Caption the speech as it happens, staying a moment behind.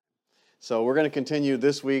So we're going to continue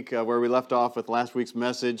this week where we left off with last week's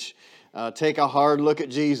message. Take a hard look at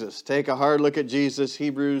Jesus. Take a hard look at Jesus.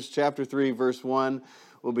 Hebrews chapter 3, verse 1.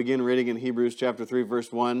 We'll begin reading in Hebrews chapter 3,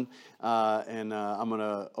 verse 1. And I'm going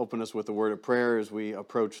to open us with a word of prayer as we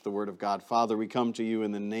approach the Word of God. Father, we come to you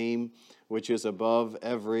in the name which is above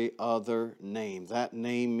every other name. That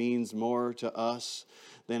name means more to us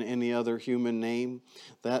than any other human name.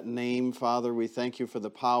 That name, Father, we thank you for the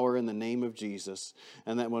power in the name of Jesus,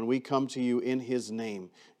 and that when we come to you in His name,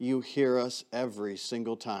 you hear us every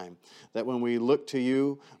single time. That when we look to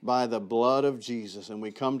you by the blood of Jesus, and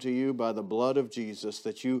we come to you by the blood of Jesus,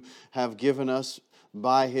 that you have given us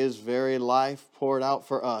by His very life poured out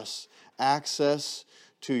for us, access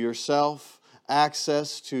to yourself,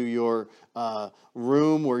 access to your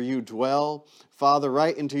room where you dwell. Father,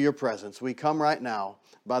 right into your presence. We come right now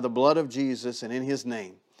by the blood of Jesus and in His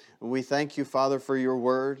name. We thank you, Father, for your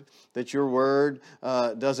word, that your word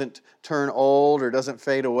doesn't turn old or doesn't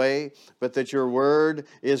fade away, but that your word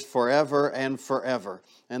is forever and forever,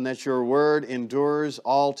 and that your word endures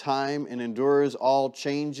all time and endures all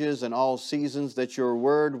changes and all seasons, that your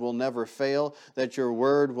word will never fail, that your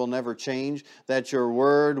word will never change, that your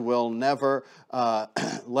word will never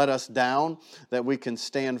let us down, that we can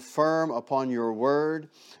stand firm upon your word,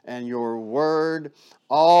 and your word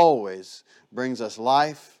always brings us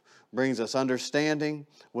life, brings us understanding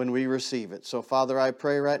when we receive it. So, Father, I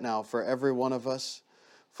pray right now for every one of us,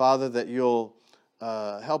 Father, that you'll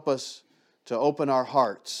help us to open our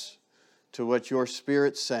hearts to what your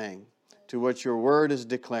Spirit's saying, to what your word is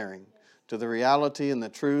declaring, to the reality and the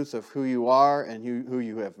truth of who you are and who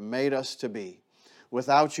you have made us to be.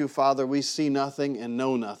 Without you, Father, we see nothing and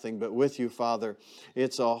know nothing, but with you, Father,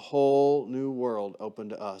 it's a whole new world open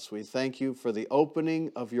to us. We thank you for the opening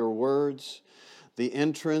of your words, the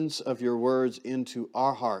entrance of your words into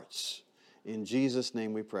our hearts. In Jesus'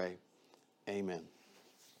 name we pray. Amen.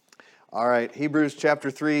 All right, Hebrews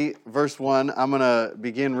chapter 3, verse 1. I'm going to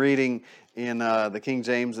begin reading in the King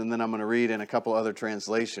James, and then I'm going to read in a couple other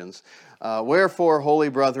translations. Wherefore, holy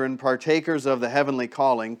brethren, partakers of the heavenly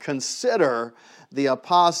calling, consider the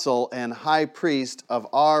apostle and high priest of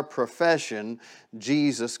our profession,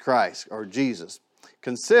 Jesus Christ, or Jesus.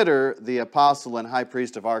 Consider the apostle and high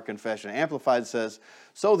priest of our confession. Amplified says,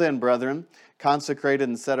 so then, brethren, consecrated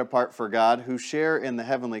and set apart for God, who share in the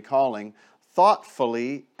heavenly calling,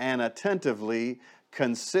 thoughtfully and attentively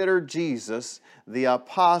consider Jesus, the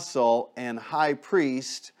apostle and high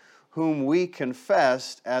priest, whom we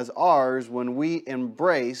confessed as ours when we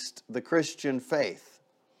embraced the Christian faith.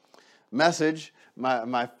 Message,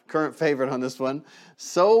 my current favorite on this one.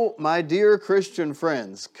 So, my dear Christian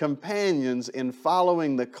friends, companions in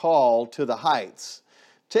following the call to the heights,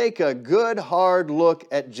 take a good hard look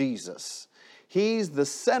at Jesus. He's the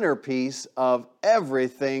centerpiece of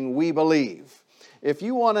everything we believe. If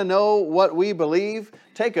you want to know what we believe,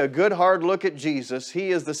 take a good hard look at Jesus.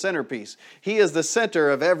 He is the centerpiece. He is the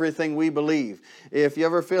center of everything we believe. If you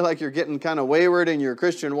ever feel like you're getting kind of wayward in your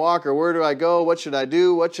Christian walk, or where do I go? What should I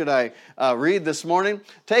do? What should I read this morning?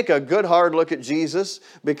 Take a good hard look at Jesus,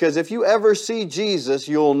 because if you ever see Jesus,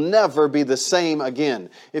 you'll never be the same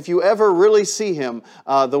again. If you ever really see Him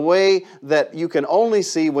the way that you can only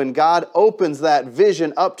see when God opens that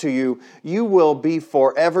vision up to you, you will be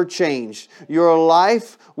forever changed. Your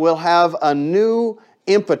life will have a new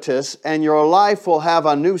impetus, and your life will have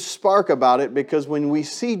a new spark about it, because when we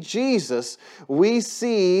see Jesus, we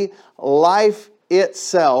see life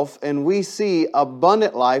itself, and we see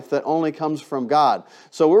abundant life that only comes from God.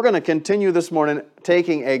 So we're going to continue this morning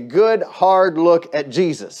taking a good hard look at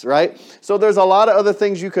Jesus, right? So there's a lot of other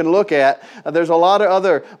things you can look at. There's a lot of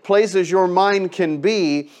other places your mind can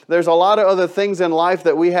be. There's a lot of other things in life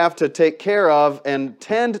that we have to take care of and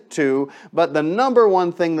tend to. But the number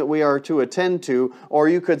one thing that we are to attend to, or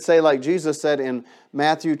you could say like Jesus said in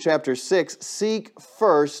Matthew chapter 6, seek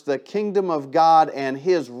first the kingdom of God and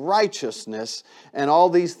His righteousness, and all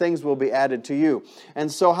these things will be added to you. And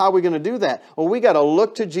so how are we going to do that? Well, we got to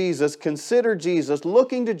look to Jesus, consider Jesus,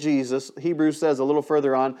 looking to Jesus. Hebrews says a little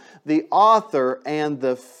further on, the author and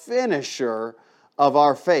the finisher of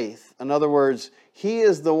our faith. In other words, He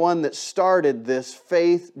is the one that started this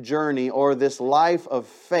faith journey, or this life of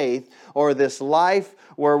faith, or this life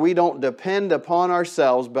where we don't depend upon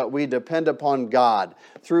ourselves, but we depend upon God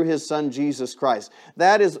through His Son, Jesus Christ.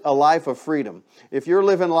 That is a life of freedom. If you're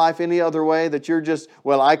living life any other way, that you're just,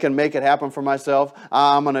 well, I can make it happen for myself,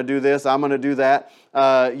 I'm going to do this, I'm going to do that,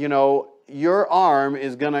 your arm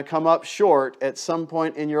is going to come up short at some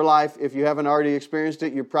point in your life. If you haven't already experienced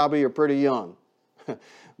it, you probably are pretty young.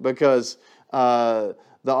 Because the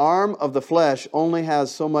arm of the flesh only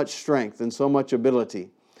has so much strength and so much ability.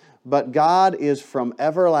 but God is from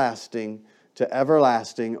everlasting to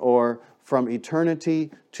everlasting, or from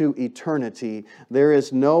eternity to eternity. There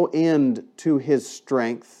is no end to His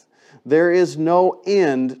strength. There is no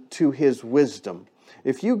end to His wisdom.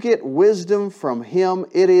 If you get wisdom from Him,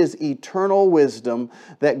 it is eternal wisdom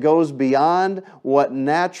that goes beyond what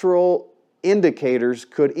natural indicators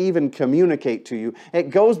could even communicate to you. It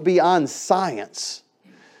goes beyond science.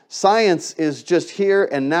 Science is just here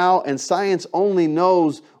and now, and science only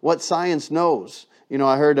knows what science knows. You know,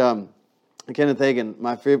 I heard Kenneth Hagin,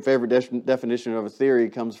 my favorite definition of a theory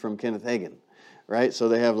comes from Kenneth Hagin, right? So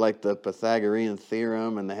they have like the Pythagorean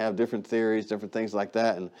theorem, and they have different theories, different things like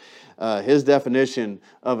that. And his definition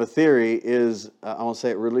of a theory is, I want to say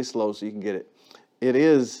it really slow so you can get it. It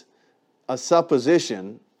is a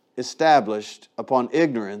supposition established upon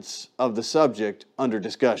ignorance of the subject under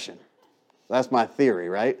discussion. That's my theory,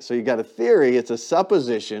 right? So you got a theory, it's a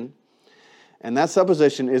supposition, and that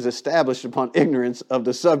supposition is established upon ignorance of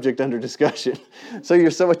the subject under discussion. So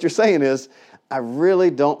what you're saying is, I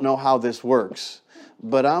really don't know how this works,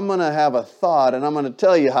 but I'm going to have a thought, and I'm going to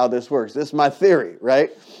tell you how this works. This is my theory,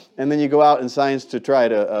 right? And then you go out in science to try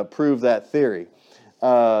to prove that theory.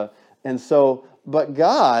 But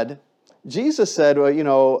God, Jesus said,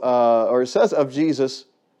 or it says of Jesus,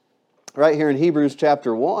 right here in Hebrews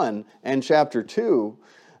chapter 1 and chapter 2,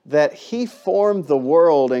 that He formed the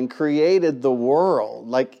world and created the world.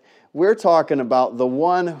 Like, we're talking about the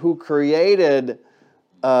one who created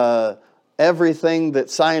everything that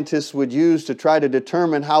scientists would use to try to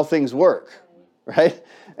determine how things work, right?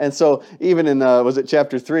 And so even in,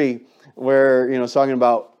 chapter 3, where, it's talking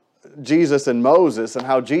about Jesus and Moses and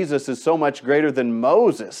how Jesus is so much greater than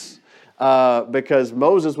Moses. Because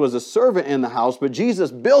Moses was a servant in the house, but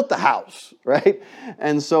Jesus built the house, right?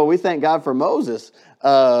 And so we thank God for Moses,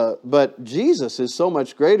 but Jesus is so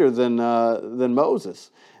much greater than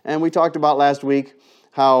Moses. And we talked about last week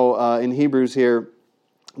how in Hebrews here,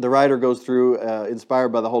 the writer goes through, inspired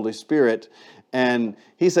by the Holy Spirit, and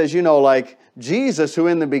he says, like Jesus, who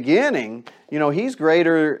in the beginning, He's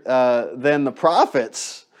greater than the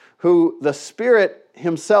prophets, who the Spirit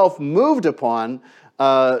Himself moved upon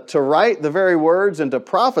to write the very words and to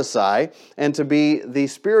prophesy and to be the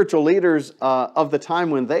spiritual leaders of the time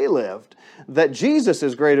when they lived, that Jesus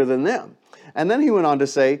is greater than them. And then he went on to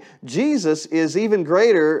say, Jesus is even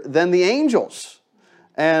greater than the angels.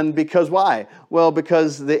 And because why? Well,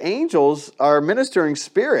 because the angels are ministering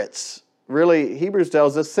spirits. Really, Hebrews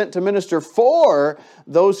tells us, sent to minister for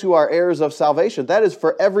those who are heirs of salvation. That is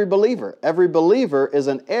for every believer. Every believer is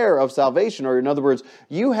an heir of salvation, or in other words,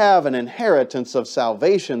 you have an inheritance of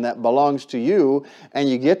salvation that belongs to you, and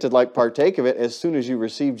you get to partake of it as soon as you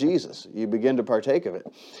receive Jesus. You begin to partake of it.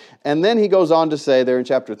 And then he goes on to say there in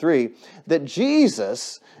chapter 3 that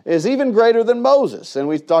Jesus is even greater than Moses. And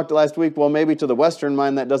we talked last week, well, maybe to the Western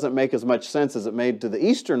mind that doesn't make as much sense as it made to the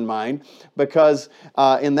Eastern mind, because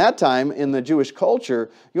in that time, in the Jewish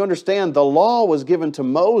culture, you understand the law was given to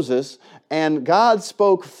Moses, and God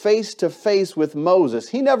spoke face to face with Moses.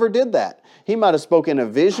 He never did that. He might have spoken in a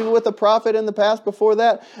vision with a prophet in the past before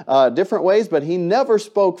that, different ways, but he never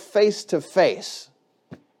spoke face to face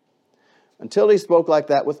until he spoke like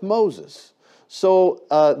that with Moses. So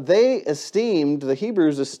the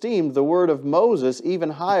Hebrews esteemed the word of Moses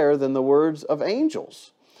even higher than the words of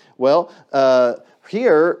angels. Well,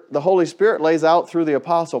 here the Holy Spirit lays out through the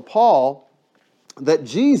Apostle Paul that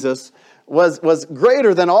Jesus was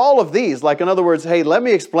greater than all of these. Like, in other words, hey, let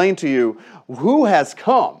me explain to you who has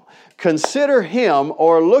come. Consider Him,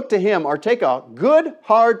 or look to Him, or take a good,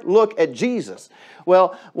 hard look at Jesus.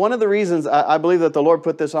 Well, one of the reasons I believe that the Lord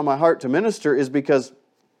put this on my heart to minister is because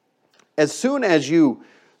as soon as you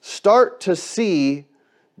start to see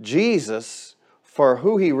Jesus for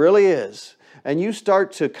who He really is, and you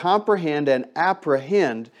start to comprehend and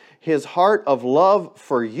apprehend His heart of love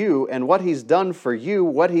for you and what He's done for you,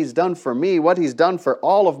 what He's done for me, what He's done for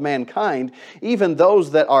all of mankind, even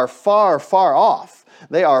those that are far, far off.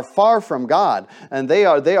 They are far from God, and they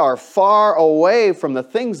are far away from the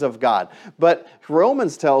things of God. But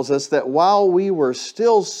Romans tells us that while we were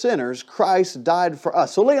still sinners, Christ died for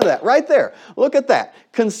us. So look at that right there. Look at that.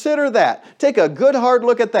 Consider that. Take a good hard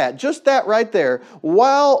look at that. Just that right there.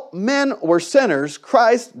 While men were sinners,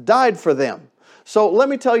 Christ died for them. So let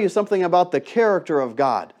me tell you something about the character of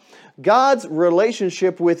God. God's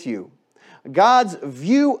relationship with you, God's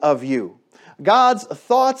view of you, God's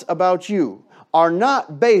thoughts about you are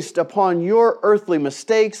not based upon your earthly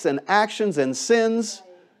mistakes and actions and sins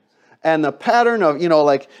and the pattern of,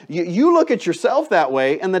 you look at yourself that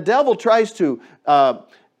way, and the devil tries to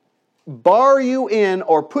bar you in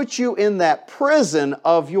or put you in that prison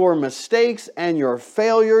of your mistakes and your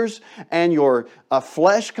failures and your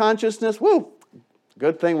flesh consciousness. Woo!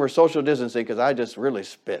 Good thing we're social distancing because I just really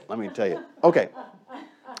spit, let me tell you. Okay.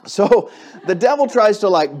 So the devil tries to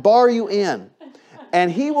like bar you in,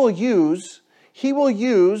 and he will use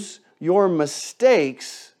your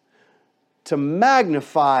mistakes to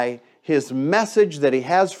magnify his message that he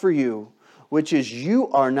has for you, which is you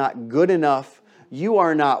are not good enough, you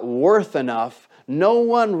are not worth enough, no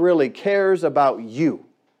one really cares about you.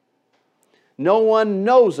 No one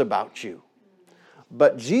knows about you.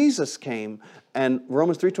 But Jesus came, and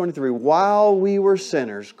Romans 3:23, while we were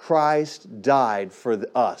sinners, Christ died for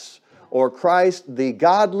us. Or Christ, the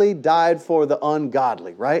godly, died for the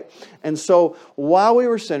ungodly, right? And so, while we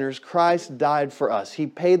were sinners, Christ died for us. He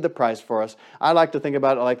paid the price for us. I like to think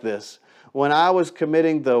about it like this. When I was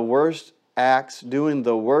committing the worst acts, doing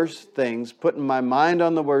the worst things, putting my mind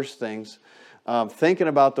on the worst things, thinking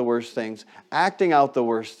about the worst things, acting out the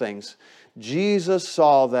worst things, Jesus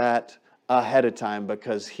saw that ahead of time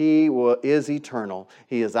because He is eternal.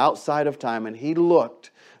 He is outside of time, and He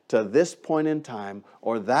looked to this point in time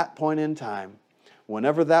or that point in time,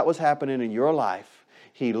 whenever that was happening in your life,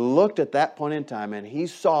 He looked at that point in time and He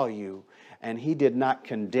saw you, and He did not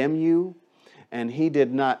condemn you, and He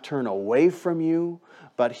did not turn away from you,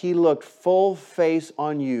 but He looked full face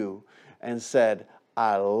on you and said,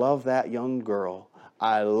 I love that young girl.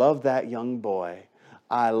 I love that young boy.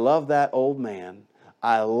 I love that old man.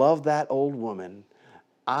 I love that old woman.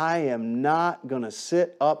 I am not going to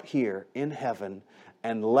sit up here in heaven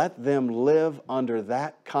and let them live under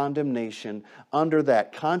that condemnation, under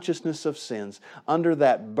that consciousness of sins, under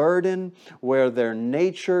that burden where their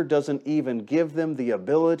nature doesn't even give them the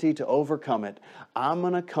ability to overcome it. I'm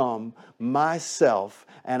going to come myself,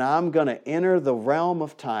 and I'm going to enter the realm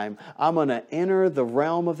of time. I'm going to enter the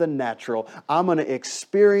realm of the natural. I'm going to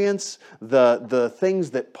experience the things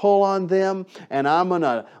that pull on them, and I'm going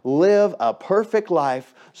to live a perfect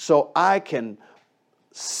life so I can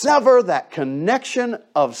sever that connection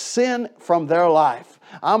of sin from their life.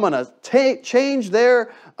 I'm going to change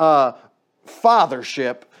their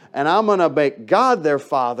fathership, and I'm going to make God their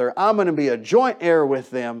father. I'm going to be a joint heir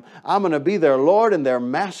with them. I'm going to be their Lord and their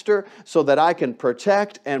master so that I can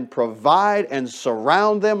protect and provide and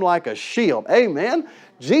surround them like a shield. Amen.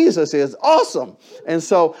 Jesus is awesome. And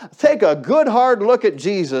so take a good hard look at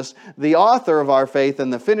Jesus, the author of our faith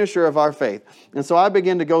and the finisher of our faith. And so I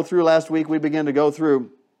began to go through last week, we began to go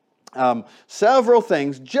through several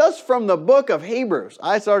things just from the book of Hebrews.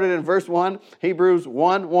 I started in verse 1, Hebrews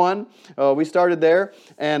 1:1. We started there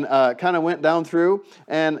and kind of went down through.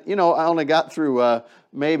 And, I only got through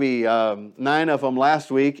maybe 9 of them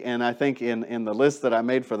last week. And I think in the list that I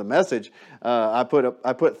made for the message, I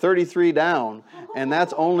put 33 down. And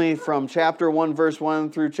that's only from chapter 1, verse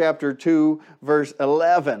 1 through chapter 2, verse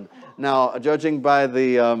 11. Now, judging by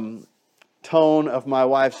the tone of my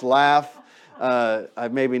wife's laugh, I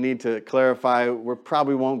maybe need to clarify, we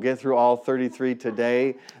probably won't get through all 33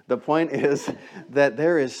 today. The point is that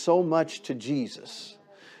there is so much to Jesus.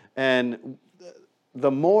 And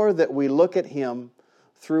the more that we look at Him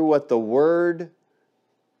through what the Word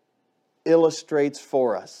illustrates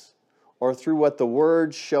for us, or through what the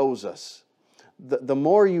Word shows us, the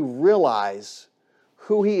more you realize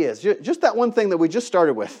who He is. Just that one thing that we just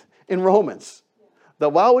started with in Romans, that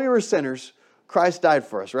while we were sinners, Christ died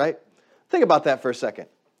for us, right? Think about that for a second.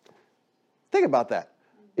 Think about that.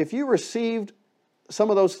 If you received some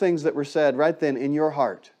of those things that were said right then in your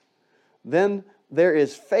heart, then there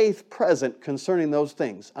is faith present concerning those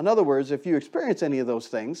things. In other words, if you experience any of those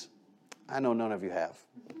things, I know none of you have.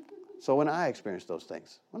 So when I have experienced those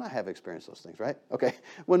things, right? Okay.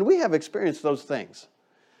 When we have experienced those things,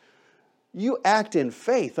 you act in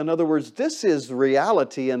faith. In other words, this is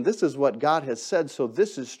reality and this is what God has said, so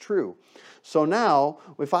this is true. So now,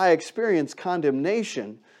 if I experience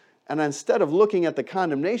condemnation, and instead of looking at the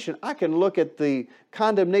condemnation, I can look at the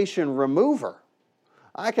condemnation remover.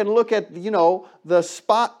 I can look at, the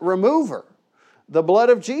spot remover, the blood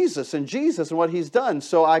of Jesus and what He's done.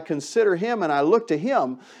 So I consider Him and I look to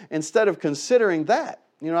Him instead of considering that.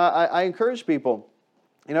 I encourage people,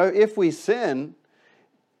 if we sin,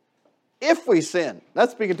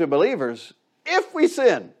 that's speaking to believers, if we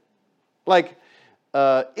sin, like,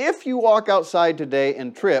 if you walk outside today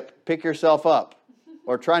and trip, pick yourself up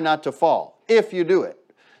or try not to fall, if you do it.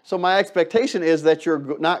 So my expectation is that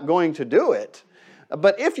you're not going to do it.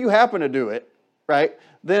 But if you happen to do it, right,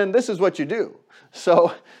 then this is what you do.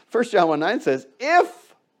 So 1 John 1:9 says,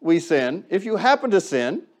 if we sin, if you happen to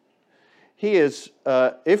sin,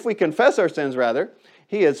 if we confess our sins,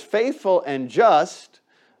 He is faithful and just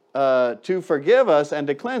to forgive us and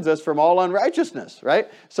to cleanse us from all unrighteousness, right?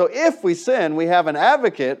 So if we sin, we have an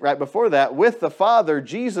advocate right before that with the Father,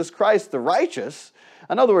 Jesus Christ the righteous.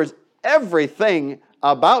 In other words, everything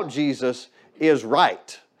about Jesus is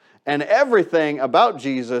right. And everything about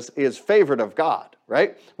Jesus is favored of God,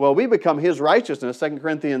 right? Well, we become His righteousness. 2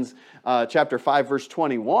 Corinthians chapter 5, verse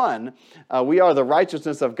 21. We are the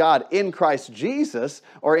righteousness of God in Christ Jesus,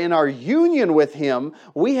 or in our union with Him,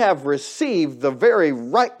 we have received the very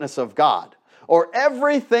rightness of God. Or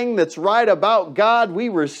everything that's right about God, we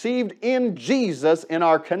received in Jesus in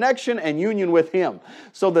our connection and union with Him.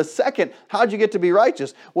 So the second, how'd you get to be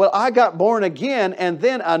righteous? Well, I got born again, and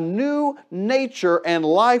then a new nature and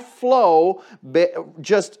life flow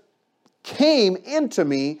just came into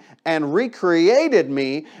me and recreated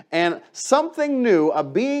me, and something new, a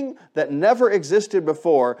being that never existed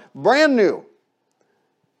before, brand new,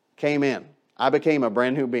 came in. I became a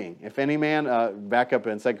brand new being. If any man, back up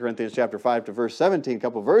in 2 Corinthians chapter 5 to verse 17, a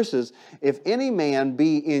couple verses, if any man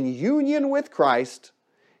be in union with Christ,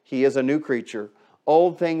 he is a new creature.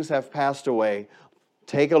 Old things have passed away.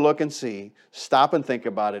 Take a look and see. Stop and think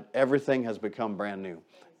about it. Everything has become brand new.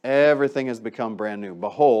 Everything has become brand new.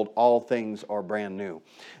 Behold, all things are brand new.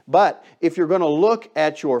 But if you're going to look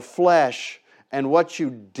at your flesh and what you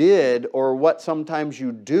did, or what sometimes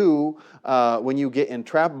you do when you get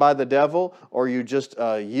entrapped by the devil, or you just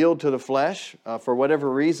yield to the flesh for whatever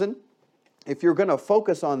reason, if you're going to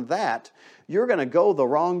focus on that, you're going to go the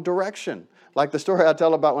wrong direction. Like the story I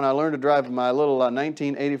tell about when I learned to drive my little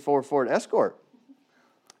 1984 Ford Escort.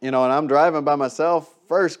 You know, and I'm driving by myself,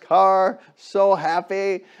 first car, so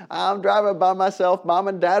happy. I'm driving by myself. Mom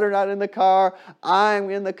and Dad are not in the car. I'm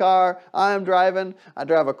in the car. I'm driving. I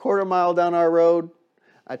drive a quarter mile down our road.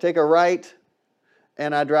 I take a right,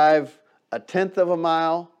 and I drive a tenth of a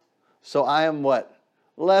mile. So I am what?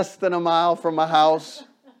 Less than a mile from my house.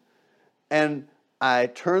 And I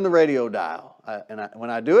turn the radio dial. When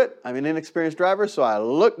I do it, I'm an inexperienced driver, so I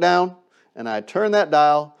look down, and I turn that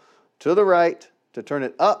dial to the right, to turn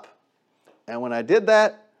it up. And when I did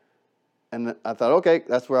that, and I thought, okay,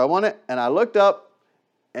 that's where I want it. And I looked up,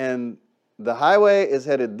 and the highway is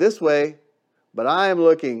headed this way, but I am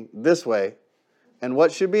looking this way. And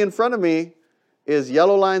what should be in front of me is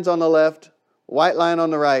yellow lines on the left, white line on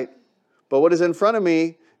the right. But what is in front of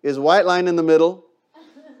me is white line in the middle,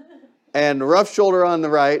 and rough shoulder on the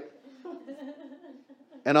right.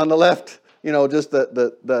 And on the left, you know, just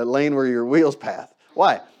the lane where your wheels pass.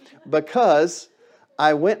 Why? Because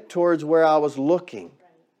I went towards where I was looking.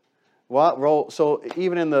 So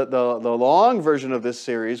even in the long version of this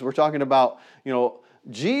series, we're talking about, you know,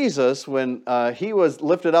 Jesus, when He was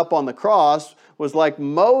lifted up on the cross, was like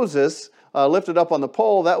Moses lifted up on the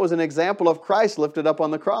pole. That was an example of Christ lifted up on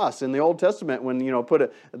the cross. In the Old Testament, when, you know,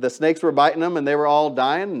 the snakes were biting them and they were all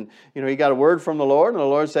dying, and, you know, He got a word from the Lord, and the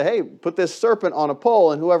Lord said, hey, put this serpent on a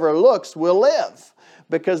pole, and whoever looks will live.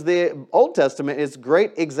 Because the Old Testament is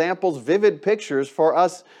great examples, vivid pictures for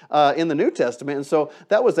us in the New Testament. And so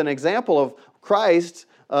that was an example of Christ,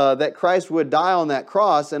 that Christ would die on that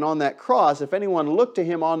cross. And on that cross, if anyone looked to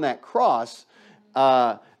Him on that cross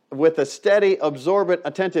with a steady, absorbent,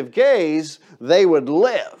 attentive gaze, they would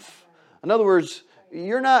live. In other words,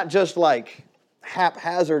 you're not just like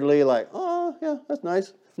haphazardly like, oh, yeah, that's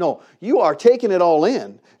nice. No, you are taking it all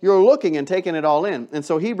in. You're looking and taking it all in. And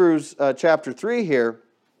so Hebrews chapter 3 here,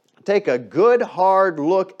 take a good hard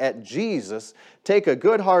look at Jesus. Take a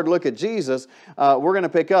good hard look at Jesus. We're going to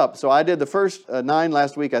pick up. So I did the first 9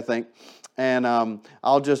 last week, I think. And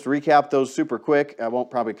I'll just recap those super quick. I won't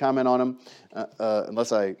probably comment on them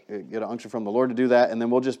unless I get an unction from the Lord to do that. And then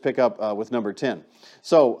we'll just pick up with number 10.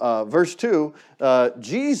 So verse 2,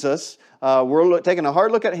 Jesus, we're taking a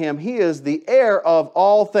hard look at Him. He is the heir of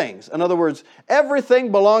all things. In other words,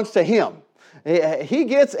 everything belongs to Him. He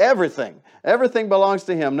gets everything. Everything belongs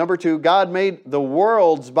to Him. Number 2, God made the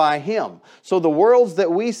worlds by Him. So the worlds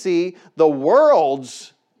that we see, the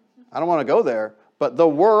worlds, I don't want to go there, but the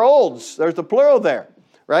worlds, there's the plural there,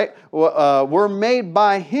 right? Were made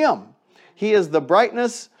by Him. He is the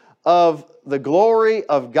brightness of the glory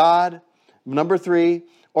of God. Number 3,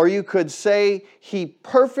 or you could say He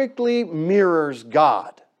perfectly mirrors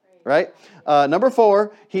God, right? Number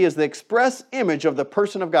 4, He is the express image of the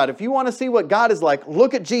person of God. If you want to see what God is like,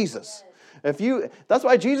 look at Jesus. That's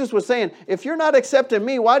why Jesus was saying, if you're not accepting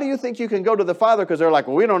me, why do you think you can go to the Father? Because they're like,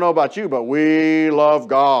 well, we don't know about you, but we love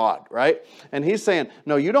God, right? And He's saying,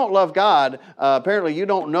 no, you don't love God. Apparently, you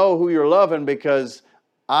don't know who you're loving, because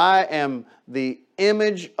I am the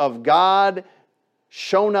image of God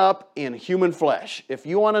shown up in human flesh. If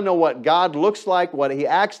you want to know what God looks like, what He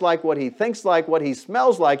acts like, what He thinks like, what He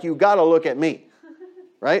smells like, you got to look at me.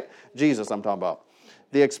 right? Jesus I'm talking about.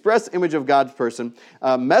 The express image of God's person.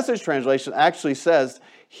 Message translation actually says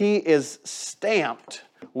he is stamped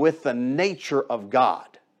with the nature of God.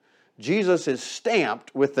 Jesus is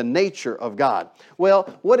stamped with the nature of God.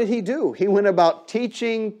 Well, what did he do? He went about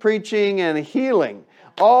teaching, preaching, and healing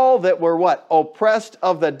all that were what? Oppressed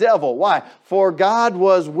of the devil. Why? For God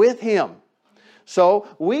was with him. So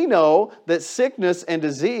we know that sickness and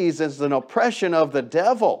disease is an oppression of the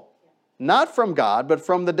devil. Not from God, but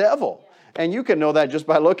from the devil. And you can know that just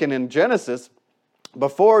by looking in Genesis.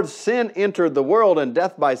 Before sin entered the world and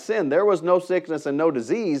death by sin, there was no sickness and no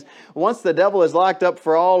disease. Once the devil is locked up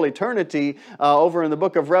for all eternity, over in the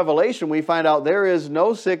book of Revelation, we find out there is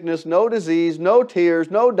no sickness, no disease, no tears,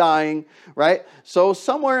 no dying, right? So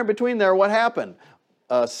somewhere in between there, what happened?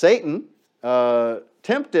 Satan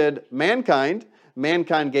tempted mankind.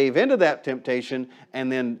 Mankind gave into that temptation, and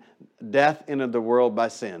then death entered the world by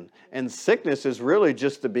sin. And sickness is really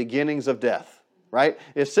just the beginnings of death. Right?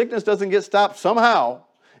 If sickness doesn't get stopped somehow,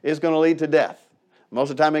 it's going to lead to death. Most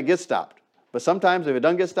of the time it gets stopped. But sometimes if it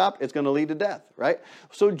doesn't get stopped, it's going to lead to death. Right?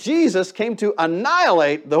 So Jesus came to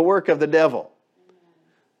annihilate the work of the devil.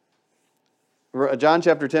 John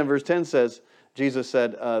chapter 10 verse 10 says, Jesus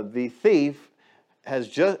said, the thief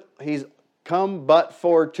he's come but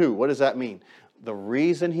for two. What does that mean? The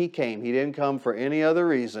reason he came, he didn't come for any other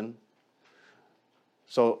reason.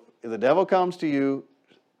 So if the devil comes to you,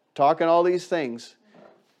 talking all these things,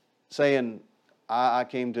 saying, I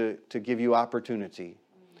came to give you opportunity.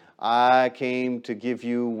 I came to give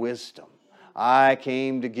you wisdom. I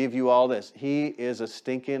came to give you all this. He is a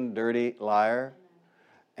stinking, dirty liar.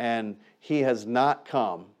 And he has not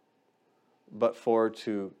come but for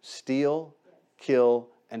to steal, kill,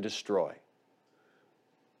 and destroy.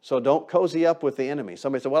 So don't cozy up with the enemy.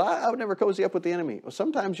 Somebody said, well, I would never cozy up with the enemy. Well,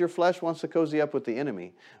 sometimes your flesh wants to cozy up with the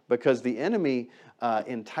enemy because the enemy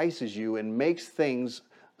entices you and makes things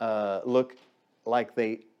look like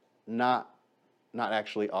they not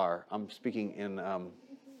actually are. I'm speaking in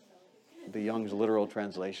the Young's literal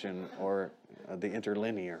translation or the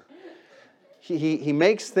interlinear. He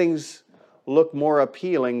makes things look more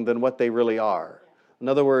appealing than what they really are. In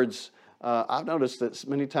other words, I've noticed that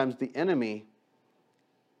many times the enemy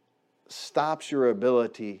stops your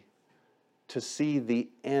ability to see the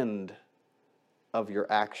end of your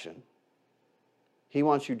action. He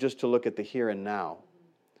wants you just to look at the here and now.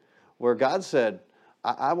 Where God said,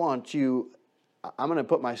 I want you, I'm going to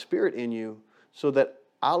put my spirit in you so that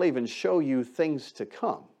I'll even show you things to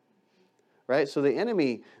come. Right? So the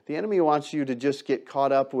enemy wants you to just get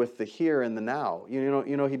caught up with the here and the now. You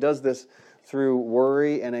know, he does this through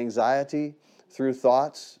worry and anxiety, through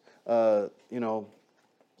thoughts,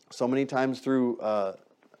 so many times through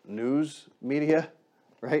news media,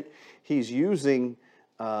 right? He's using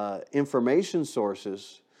information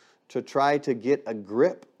sources to try to get a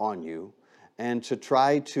grip on you and to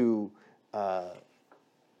try to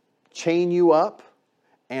chain you up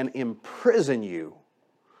and imprison you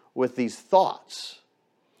with these thoughts.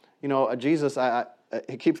 You know, Jesus,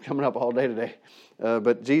 it keeps coming up all day today,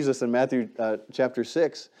 but Jesus in Matthew chapter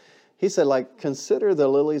 6, he said, like, consider the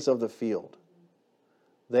lilies of the field.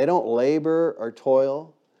 They don't labor or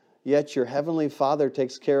toil, yet your heavenly Father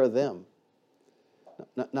takes care of them.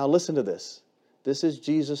 Now listen to this. This is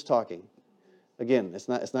Jesus talking. Again, it's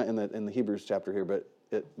not in the Hebrews chapter here, but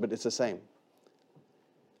it's the same.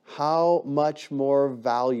 How much more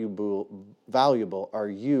valuable are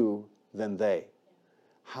you than they?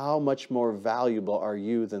 How much more valuable are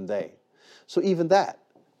you than they? So even that,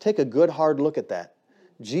 take a good hard look at that.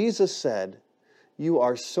 Jesus said, you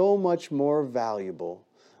are so much more valuable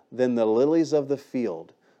than the lilies of the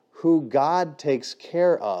field, who God takes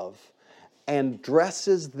care of and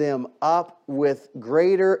dresses them up with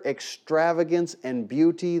greater extravagance and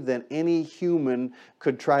beauty than any human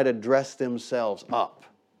could try to dress themselves up.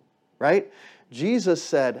 Right? Jesus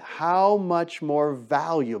said, how much more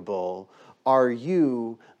valuable are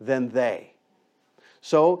you than they?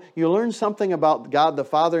 So you learn something about God the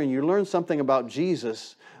Father and you learn something about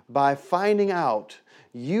Jesus by finding out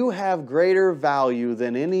you have greater value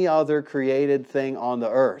than any other created thing on the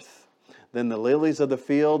earth, than the lilies of the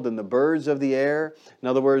field, than the birds of the air. In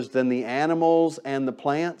other words, than the animals and the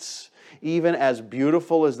plants, even as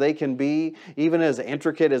beautiful as they can be, even as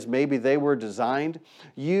intricate as maybe they were designed.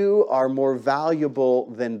 You are more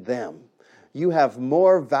valuable than them. You have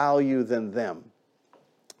more value than them.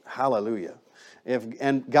 Hallelujah.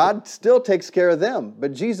 And God still takes care of them.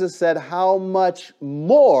 But Jesus said, how much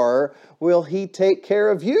more will He take care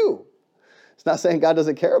of you? It's not saying God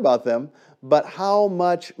doesn't care about them, but how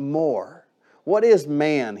much more? What is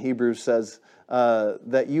man, Hebrews says,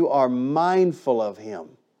 that you are mindful of him,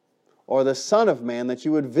 or the Son of Man, that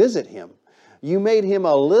you would visit him. You made him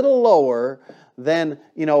a little lower than,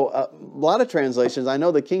 a lot of translations. I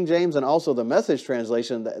know the King James and also the Message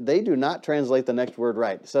translation, they do not translate the next word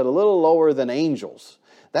right. It said a little lower than angels.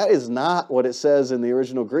 That is not what it says in the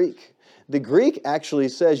original Greek. The Greek actually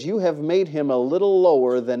says you have made him a little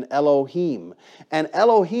lower than Elohim. And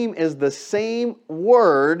Elohim is the same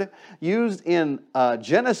word used in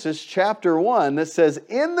Genesis chapter 1 that says,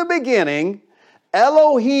 in the beginning,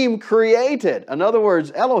 Elohim created. In other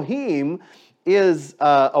words, Elohim is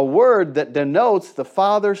a word that denotes the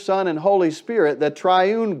Father, Son, and Holy Spirit, the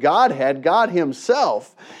triune Godhead, God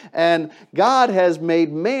himself. And God has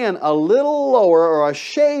made man a little lower, or a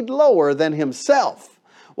shade lower than himself.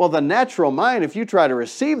 Well, the natural mind, if you try to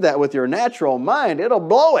receive that with your natural mind, it'll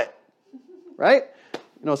blow it, right?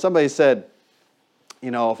 Somebody said,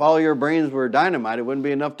 if all your brains were dynamite, it wouldn't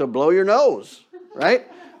be enough to blow your nose, right?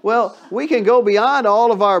 Well, we can go beyond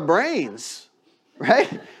all of our brains,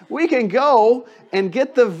 right? We can go and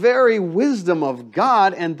get the very wisdom of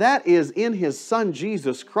God, and that is in his Son,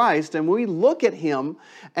 Jesus Christ. And we look at him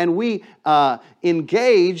and we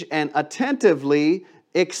engage and attentively,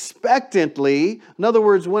 expectantly. In other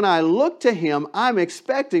words, when I look to him, I'm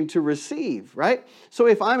expecting to receive, right? So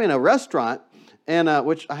if I'm in a restaurant, and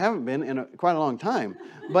which I haven't been in quite a long time,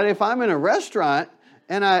 but if I'm in a restaurant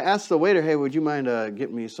and I ask the waiter, hey, would you mind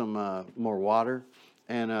getting me some more water?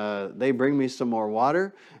 And they bring me some more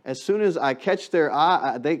water. As soon as I catch their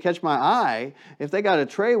eye, they catch my eye. If they got a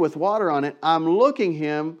tray with water on it, I'm looking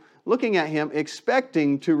at him,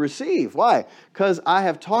 expecting to receive. Why? Because I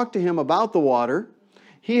have talked to him about the water.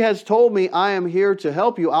 He has told me, I am here to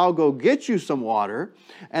help you. I'll go get you some water.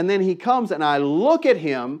 And then he comes and I look at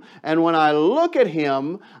him. And when I look at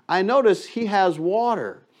him, I notice he has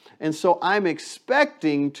water. And so I'm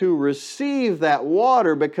expecting to receive that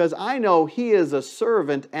water because I know he is a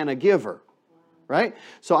servant and a giver, right?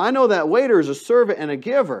 So I know that waiter is a servant and a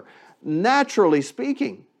giver. Naturally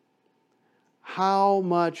speaking, how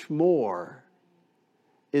much more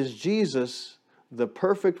is Jesus the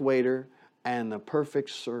perfect waiter and the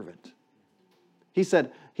perfect servant? He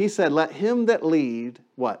said, let him that lead,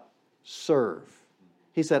 what? Serve.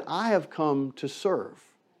 He said, I have come to serve.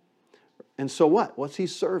 And so what? What's he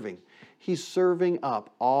serving? He's serving up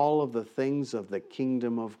all of the things of the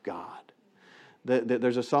kingdom of God.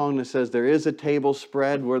 There's a song that says, there is a table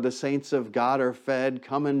spread where the saints of God are fed.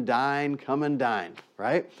 Come and dine,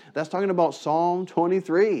 right? That's talking about Psalm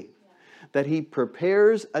 23. That he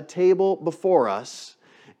prepares a table before us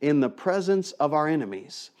in the presence of our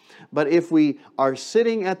enemies. But if we are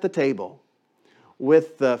sitting at the table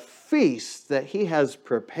with the feast that he has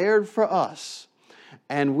prepared for us,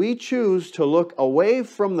 and we choose to look away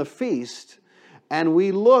from the feast, and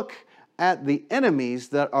we look at the enemies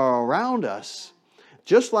that are around us,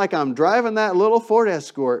 just like I'm driving that little Ford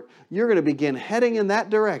Escort, you're going to begin heading in that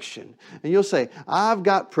direction. And you'll say, I've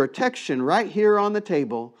got protection right here on the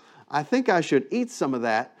table. I think I should eat some of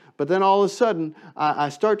that. But then all of a sudden, I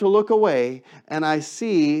start to look away, and I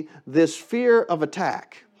see this fear of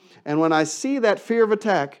attack. And when I see that fear of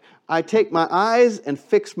attack, I take my eyes and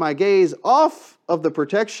fix my gaze off of the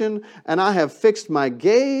protection, and I have fixed my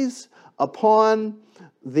gaze upon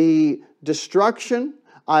the destruction.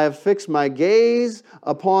 I have fixed my gaze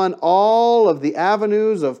upon all of the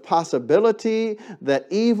avenues of possibility that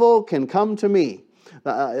evil can come to me.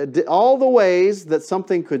 All the ways that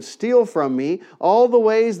something could steal from me, all the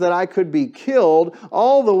ways that I could be killed,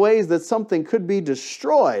 all the ways that something could be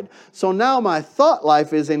destroyed. So now my thought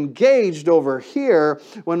life is engaged over here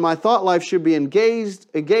when my thought life should be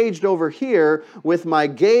engaged over here with my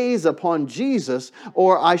gaze upon Jesus,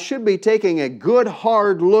 or I should be taking a good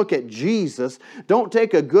hard look at Jesus. Don't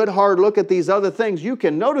take a good hard look at these other things. You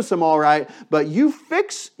can notice them all right, but you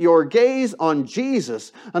fix your gaze on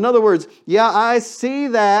Jesus. In other words, yeah, I see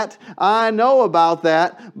that, I know about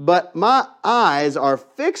that, but my eyes are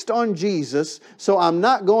fixed on Jesus, so I'm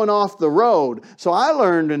not going off the road. So I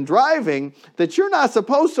learned in driving that you're not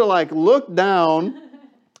supposed to look down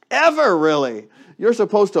ever, really. You're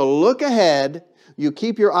supposed to look ahead. You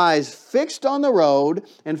keep your eyes fixed on the road.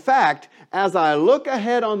 In fact, as I look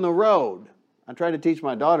ahead on the road, I try to teach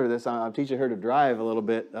my daughter this. I'm teaching her to drive a little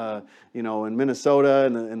bit. In Minnesota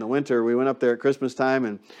in the winter, we went up there at Christmas time,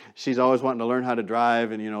 and she's always wanting to learn how to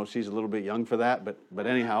drive. And she's a little bit young for that. But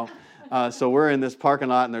anyhow, So we're in this parking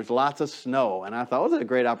lot, and there's lots of snow. And I thought, well, this is a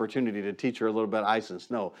great opportunity to teach her a little bit of ice and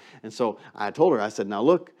snow. And so I told her, I said, now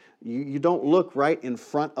look, you don't look right in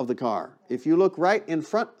front of the car. If you look right in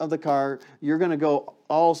front of the car, you're going to go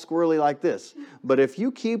all squirrely like this. But if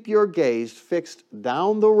you keep your gaze fixed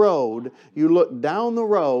down the road, you look down the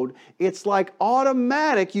road, it's like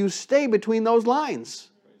automatic you stay between those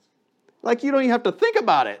lines. Like you don't even have to think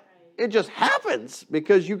about it. It just happens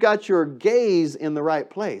because you got your gaze in the right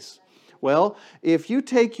place. Well, if you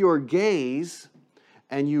take your gaze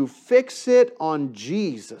and you fix it on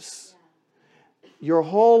Jesus, your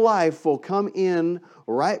whole life will come in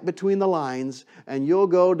right between the lines, and you'll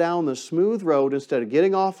go down the smooth road instead of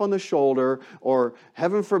getting off on the shoulder or,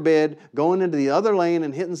 heaven forbid, going into the other lane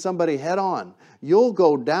and hitting somebody head on. You'll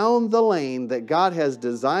go down the lane that God has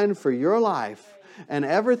designed for your life, and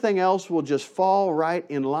everything else will just fall right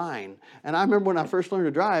in line. And I remember when I first learned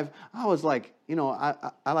to drive, I was like,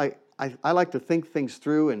 I like to think things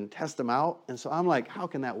through and test them out. And so I'm like, how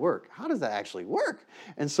can that work? How does that actually work?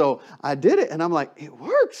 And so I did it, and I'm like, it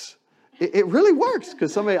works. It really works.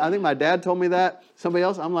 Because somebody, I think my dad told me that. Somebody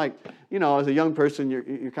else, I'm like, as a young person, you're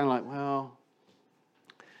kind of like, well,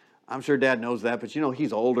 I'm sure Dad knows that, but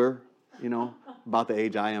he's older, about the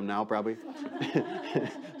age I am now probably.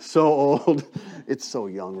 So old. It's so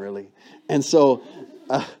young, really. And so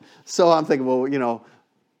I'm thinking, well,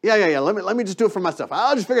 yeah. Let me just do it for myself.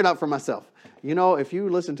 I'll just figure it out for myself. If you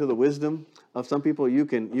listen to the wisdom of some people, you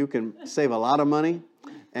can save a lot of money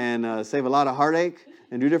and save a lot of heartache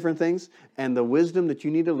and do different things. And the wisdom that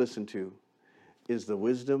you need to listen to is the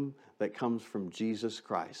wisdom that comes from Jesus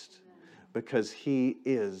Christ, because He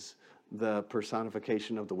is the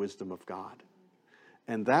personification of the wisdom of God.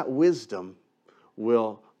 And that wisdom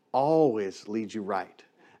will always lead you right.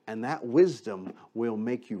 And that wisdom will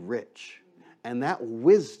make you rich. And that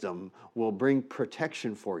wisdom will bring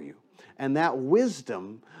protection for you. And that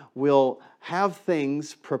wisdom will have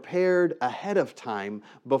things prepared ahead of time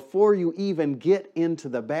before you even get into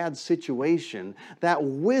the bad situation. That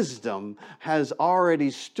wisdom has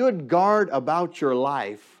already stood guard about your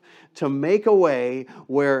life to make a way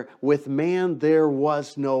where with man there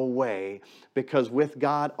was no way, because with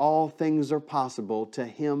God all things are possible to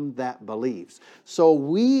him that believes. So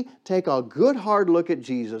we take a good hard look at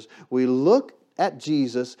Jesus. We look at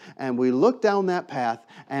Jesus, and we look down that path,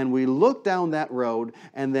 and we look down that road,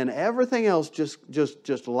 and then everything else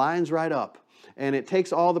just lines right up, and it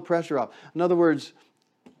takes all the pressure off. In other words,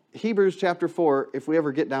 Hebrews chapter 4, if we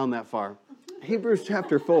ever get down that far, Hebrews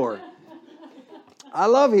chapter 4. I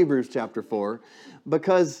love Hebrews chapter 4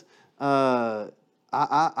 because I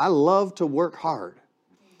love to work hard.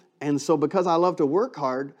 And so because I love to work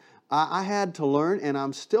hard, I had to learn, and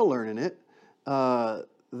I'm still learning it,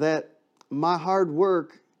 that my hard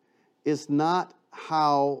work is not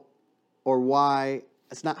how or why,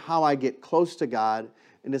 it's not how I get close to God,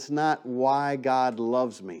 and it's not why God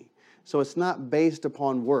loves me. So it's not based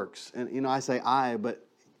upon works. And, I say I, but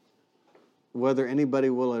whether anybody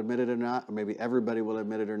will admit it or not, or maybe everybody will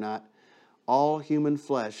admit it or not, all human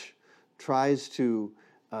flesh tries to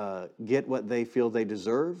get what they feel they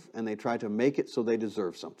deserve, and they try to make it so they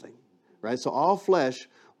deserve something, right? So all flesh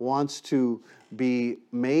wants to be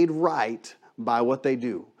made right by what they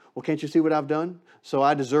do. Well, can't you see what I've done? So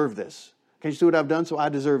I deserve this. Can't you see what I've done? So I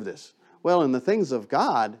deserve this. Well, in the things of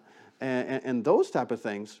God and those type of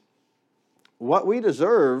things, what we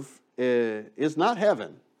deserve is not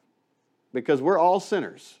heaven, because we're all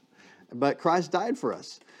sinners. But Christ died for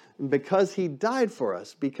us. And because He died for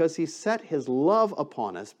us, because He set His love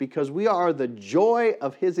upon us, because we are the joy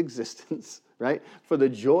of His existence, right? For the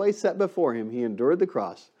joy set before Him, He endured the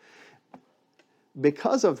cross.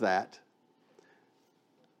 Because of that,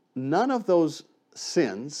 none of those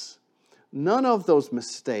sins, none of those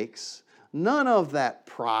mistakes, none of that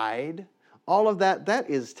pride, all of that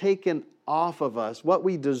is taken off of us. What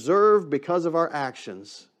we deserve because of our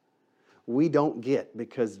actions, we don't get,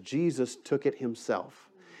 because Jesus took it Himself.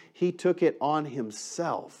 He took it on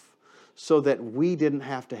Himself so that we didn't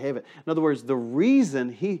have to have it. In other words, the reason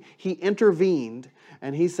He intervened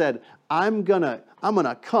and He said, I'm gonna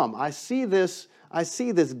come. I see this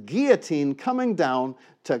guillotine coming down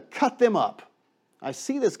to cut them up. I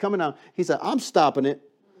see this coming down. He said, I'm stopping it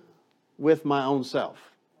with my own self,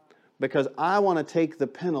 because I want to take the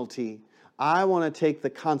penalty. I want to take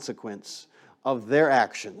the consequence of their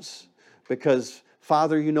actions, because,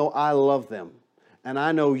 Father, I love them, and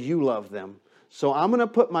I know you love them. So I'm going to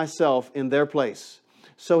put myself in their place.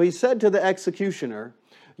 So He said to the executioner,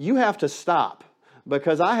 you have to stop,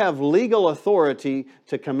 because I have legal authority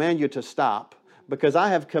to command you to stop, because I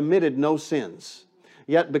have committed no sins.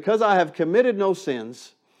 Yet because I have committed no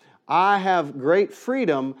sins, I have great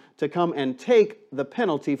freedom to come and take the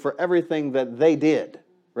penalty for everything that they did,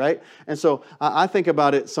 right? And so I think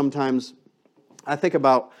about it sometimes. I think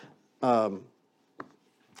about, I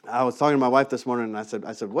was talking to my wife this morning, and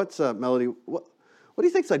I said, what's, Melody, what do you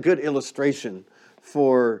think is a good illustration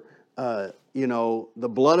for, the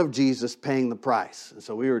blood of Jesus paying the price? And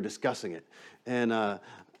so we were discussing it. And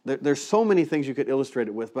there's so many things you could illustrate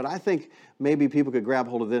it with, but I think maybe people could grab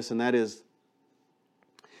hold of this, and that is,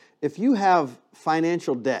 if you have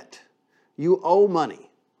financial debt, you owe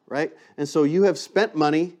money, right? And so you have spent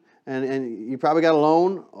money, and you probably got a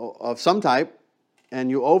loan of some type,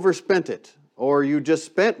 and you overspent it, or you just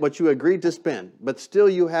spent what you agreed to spend, but still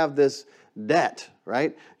you have this debt,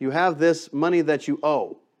 right? You have this money that you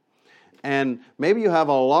owe. And maybe you have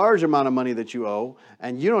a large amount of money that you owe,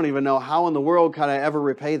 and you don't even know how in the world could I ever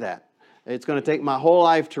repay that. It's going to take my whole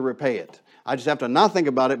life to repay it. I just have to not think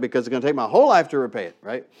about it because it's going to take my whole life to repay it,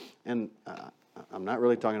 right? And I'm not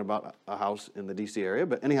really talking about a house in the D.C. area,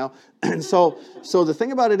 but anyhow. And so the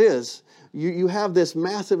thing about it is, you have this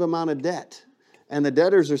massive amount of debt, and the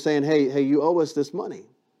debtors are saying, hey, you owe us this money.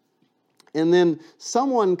 And then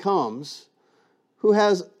someone comes who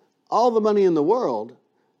has all the money in the world,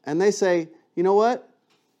 and they say, you know what?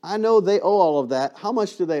 I know they owe all of that. How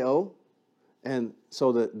much do they owe? And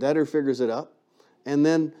so the debtor figures it up. And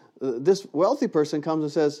then this wealthy person comes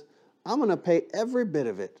and says, I'm going to pay every bit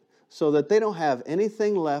of it so that they don't have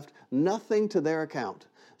anything left, nothing to their account.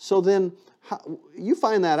 So then you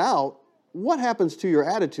find that out, what happens to your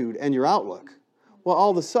attitude and your outlook? Well,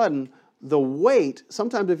 all of a sudden, the weight,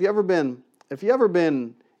 sometimes if you ever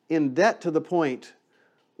been in debt to the point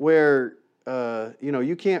where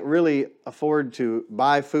you can't really afford to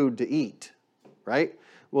buy food to eat, right?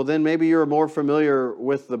 Well, then maybe you're more familiar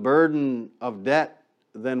with the burden of debt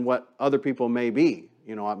than what other people may be.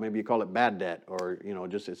 Maybe you call it bad debt, or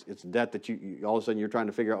just it's debt that you all of a sudden you're trying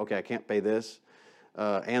to figure out. Okay, I can't pay this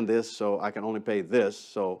and this, so I can only pay this.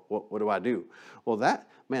 So what do I do? Well, that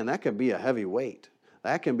can be a heavy weight.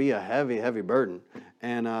 That can be a heavy, heavy burden.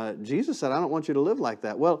 And Jesus said, I don't want you to live like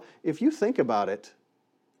that. Well, if you think about it,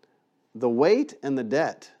 the weight and the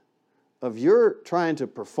debt of your trying to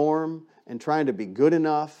perform and trying to be good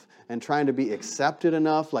enough and trying to be accepted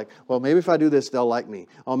enough, like, well, maybe if I do this, they'll like me.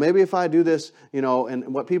 Oh, maybe if I do this,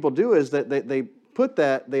 and what people do is that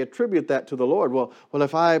they attribute that to the Lord. Well,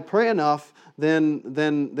 if I pray enough, then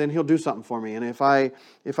He'll do something for me. And if I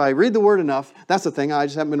read the Word enough, that's the thing, I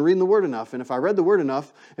just haven't been reading the Word enough. And if I read the Word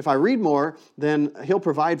enough, if I read more, then He'll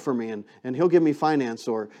provide for me and He'll give me finance.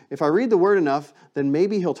 Or if I read the Word enough, then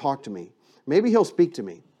maybe He'll talk to me. Maybe He'll speak to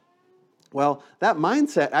me. Well, that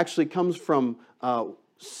mindset actually comes from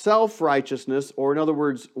self-righteousness, or in other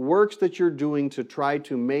words, works that you're doing to try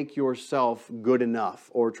to make yourself good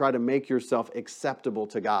enough or try to make yourself acceptable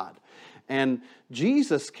to God. And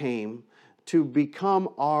Jesus came to become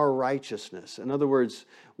our righteousness. In other words,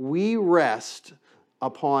 we rest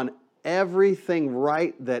upon everything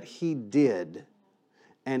right that He did.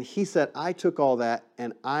 And He said, I took all that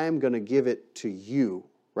and I'm going to give it to you,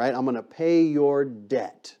 right? I'm going to pay your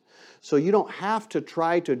debt. So you don't have to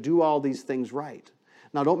try to do all these things right.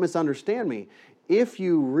 Now, don't misunderstand me. If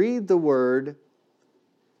you read the Word,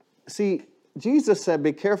 see, Jesus said,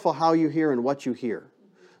 be careful how you hear and what you hear.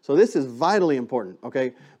 So this is vitally important,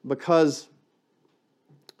 okay? Because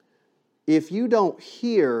if you don't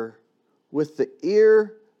hear with the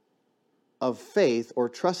ear of faith or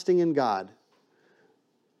trusting in God,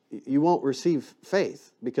 you won't receive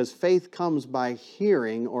faith, because faith comes by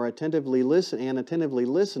hearing or attentively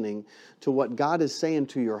listening to what God is saying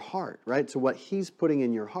to your heart, right? To what He's putting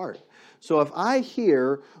in your heart. So if I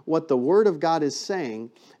hear what the Word of God is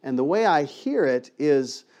saying, and the way I hear it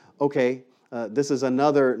is, okay, this is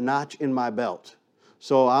another notch in my belt.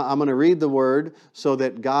 So I'm going to read the Word so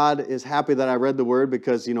that God is happy that I read the Word,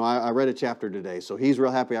 because, I read a chapter today. So He's real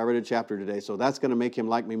happy I read a chapter today. So that's going to make Him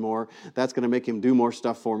like me more. That's going to make Him do more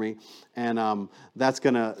stuff for me. And that's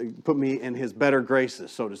going to put me in His better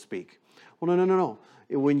graces, so to speak. Well, no.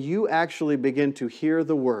 When you actually begin to hear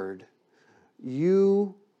the Word,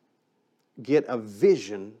 you get a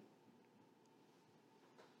vision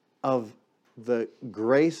of the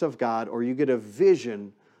grace of God, or you get a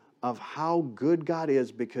vision of how good God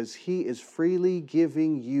is, because He is freely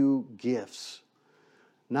giving you gifts,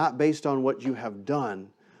 not based on what you have done,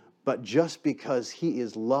 but just because He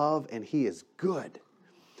is love and He is good.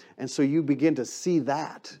 And so you begin to see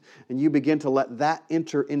that, and you begin to let that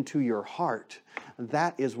enter into your heart.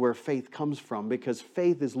 that is where faith comes from, because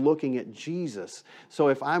faith is looking at Jesus. So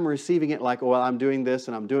if I'm receiving it like, well, I'm doing this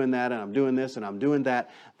and I'm doing that and I'm doing this and I'm doing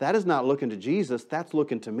that, that is not looking to Jesus, that's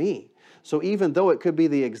looking to me. So even though it could be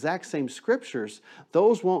the exact same scriptures,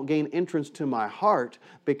 those won't gain entrance to my heart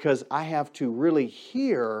because I have to really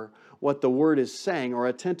hear what the Word is saying or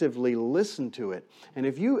attentively listen to it. And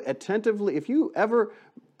if you ever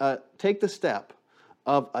take the step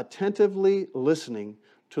of attentively listening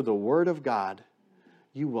to the Word of God,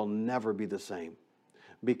 you will never be the same.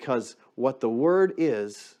 Because what the Word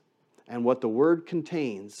is and what the Word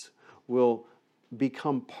contains will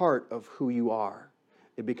become part of who you are.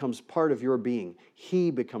 It becomes part of your being.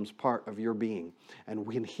 He becomes part of your being. And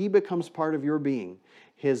when He becomes part of your being,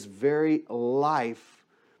 His very life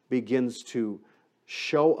begins to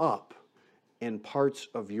show up in parts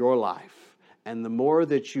of your life. And the more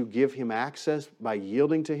that you give Him access by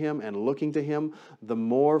yielding to Him and looking to Him, the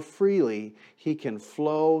more freely He can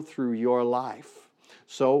flow through your life.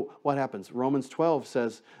 So what happens? Romans 12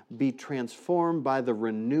 says, be transformed by the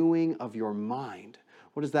renewing of your mind.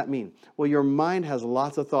 What does that mean? Well, your mind has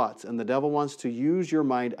lots of thoughts, and the devil wants to use your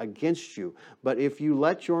mind against you. But if you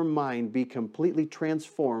let your mind be completely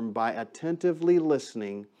transformed by attentively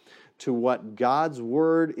listening to what God's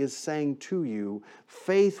Word is saying to you,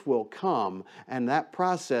 faith will come, and that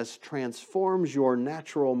process transforms your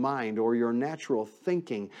natural mind or your natural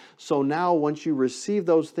thinking. So now once you receive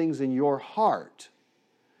those things in your heart,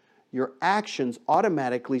 your actions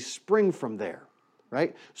automatically spring from there.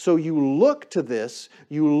 Right? So you look to this,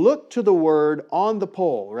 you look to the Word on the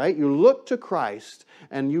pole, right? You look to Christ,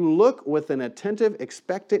 and you look with an attentive,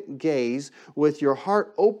 expectant gaze, with your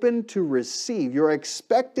heart open to receive. You're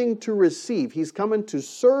expecting to receive. He's coming to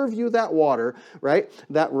serve you that water, right?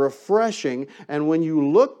 That refreshing. And when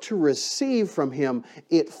you look to receive from Him,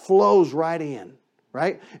 it flows right in,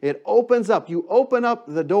 right? It opens up. You open up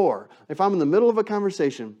the door. If I'm in the middle of a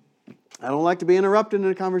conversation, I don't like to be interrupted in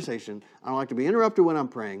a conversation. I don't like to be interrupted when I'm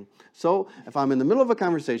praying. So if I'm in the middle of a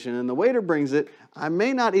conversation and the waiter brings it, I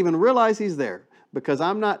may not even realize he's there because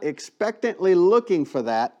I'm not expectantly looking for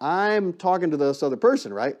that. I'm talking to this other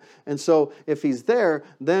person, right? And so if he's there,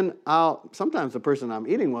 then sometimes the person I'm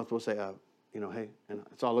eating with will say, hey, and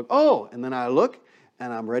so I'll look, and then I look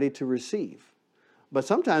and I'm ready to receive. But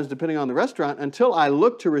sometimes, depending on the restaurant, until I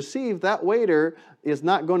look to receive, that waiter is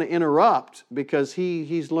not going to interrupt because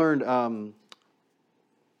he's learned,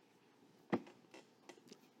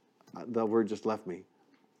 the word just left me.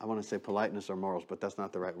 I want to say politeness or morals, but that's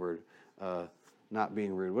not the right word. Not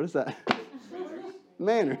being rude. What is that?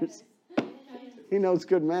 Manners. He knows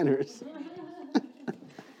good manners.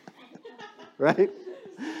 Right?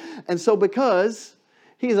 And so because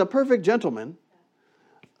he's a perfect gentleman,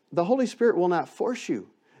 the Holy Spirit will not force you.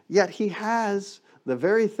 Yet He has the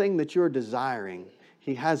very thing that you're desiring.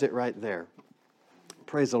 He has it right there.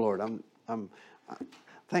 Praise the Lord.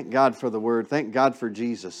 Thank God for the Word. Thank God for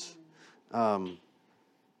Jesus. Hallelujah.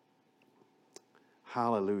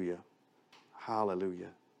 Hallelujah.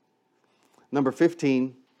 Number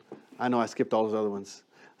 15. I know I skipped all those other ones.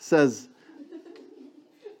 Says,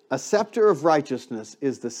 a scepter of righteousness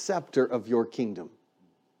is the scepter of your kingdom.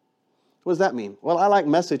 What does that mean? Well, I like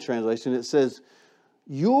Message translation. It says,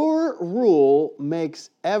 your rule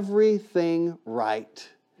makes everything right.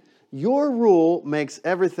 Your rule makes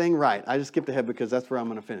everything right. I just skipped ahead because that's where I'm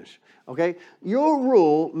going to finish. Okay? Your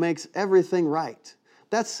rule makes everything right.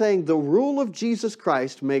 That's saying the rule of Jesus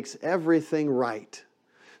Christ makes everything right.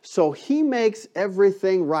 So He makes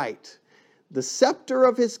everything right. The scepter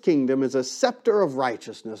of His kingdom is a scepter of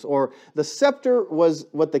righteousness, or the scepter was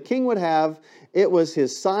what the king would have. It was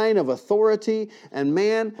his sign of authority, and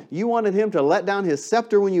man, you wanted him to let down his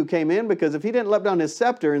scepter when you came in, because if he didn't let down his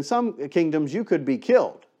scepter, in some kingdoms you could be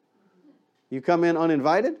killed. You come in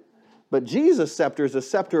uninvited, but Jesus' scepter is a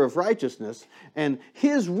scepter of righteousness, and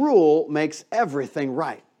His rule makes everything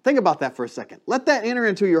right. Think about that for a second. Let that enter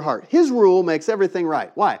into your heart. His rule makes everything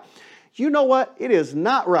right. Why? You know what? It is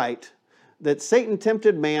not right that Satan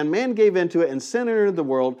tempted man gave into it, and sin entered the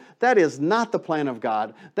world. That is not the plan of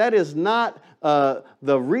God. That is not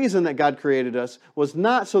the reason that God created us, was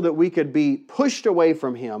not so that we could be pushed away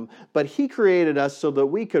from Him, but He created us so that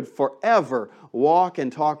we could forever walk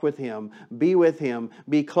and talk with Him,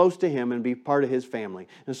 be close to Him, and be part of His family.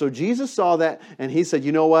 And so Jesus saw that, and He said,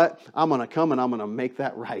 you know what? I'm going to come and I'm going to make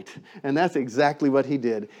that right. And that's exactly what He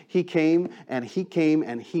did. He came and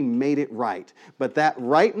He made it right. But that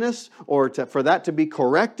rightness, for that to be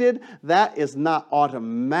corrected, that is not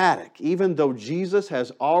automatic, even though Jesus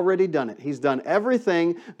has already done it. He's done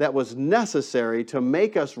everything that was necessary to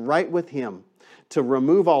make us right with Him, to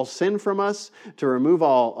remove all sin from us, to remove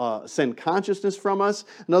all sin consciousness from us.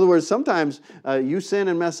 In other words, sometimes you sin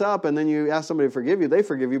and mess up, and then you ask somebody to forgive you, they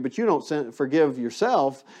forgive you, but you don't forgive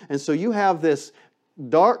yourself. And so you have this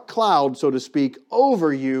dark cloud, so to speak,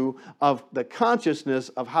 over you of the consciousness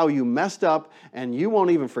of how you messed up, and you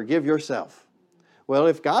won't even forgive yourself. Well,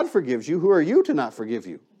 if God forgives you, who are you to not forgive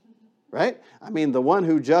you? Right? I mean, the one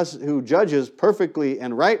who judges perfectly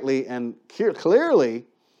and rightly and clearly,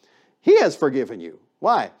 He has forgiven you.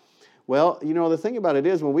 Why? Well, the thing about it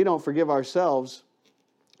is, when we don't forgive ourselves,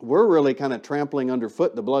 we're really kind of trampling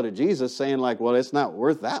underfoot the blood of Jesus, saying like, well, it's not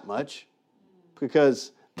worth that much,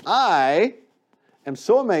 because I am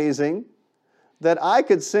so amazing that I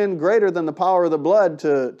could sin greater than the power of the blood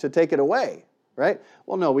to take it away, right?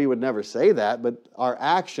 Well, no, we would never say that, but our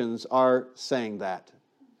actions are saying that.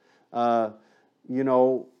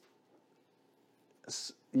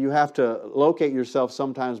 You have to locate yourself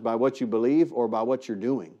sometimes by what you believe or by what you're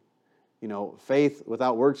doing. Faith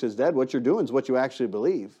without works is dead. What you're doing is what you actually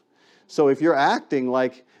believe. So if you're acting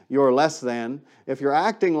like you're less than, if you're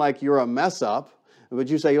acting like you're a mess up, but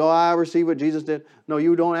you say, oh, I receive what Jesus did. No,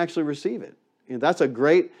 you don't actually receive it.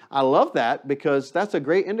 I love that, because that's a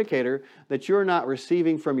great indicator that you're not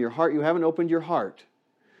receiving from your heart. You haven't opened your heart.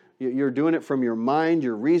 You're doing it from your mind,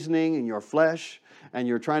 your reasoning, and your flesh, and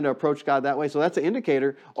you're trying to approach God that way. So that's an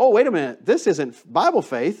indicator, oh, wait a minute, this isn't Bible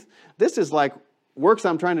faith. This is like works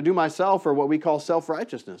I'm trying to do myself, or what we call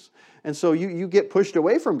self-righteousness. And so you get pushed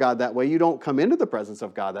away from God that way. You don't come into the presence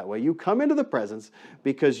of God that way. You come into the presence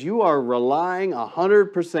because you are relying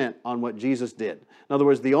 100% on what Jesus did. In other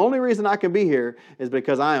words, the only reason I can be here is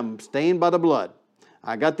because I am stained by the blood.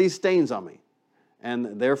 I got these stains on me,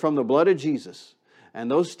 and they're from the blood of Jesus. And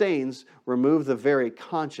those stains remove the very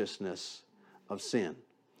consciousness of sin.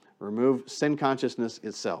 Remove sin consciousness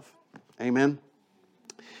itself. Amen?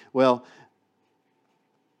 Well,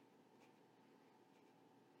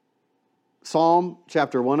 Psalm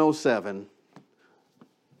chapter 107,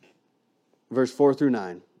 verse 4 through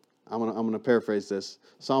 9. I'm going to paraphrase this.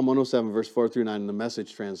 Psalm 107, verse 4 through 9 in the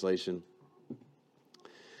Message translation. It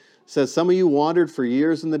says, some of you wandered for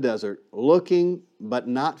years in the desert, looking but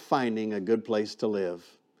not finding a good place to live,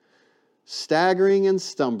 staggering and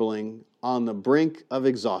stumbling on the brink of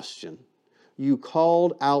exhaustion. You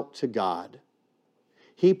called out to God.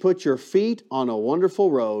 He put your feet on a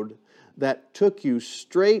wonderful road that took you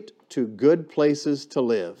straight to good places to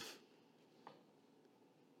live.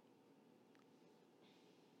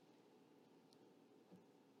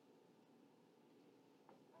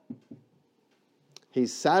 He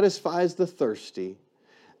satisfies the thirsty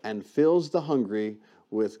and fills the hungry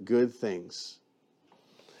with good things.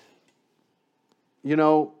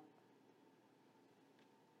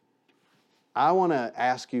 I want to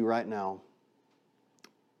ask you right now,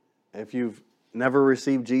 if you've never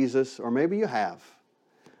received Jesus, or maybe you have,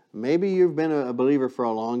 maybe you've been a believer for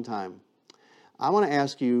a long time, I want to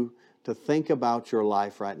ask you to think about your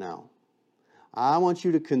life right now. I want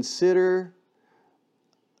you to consider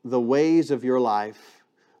the ways of your life,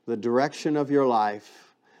 the direction of your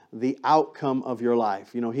life, the outcome of your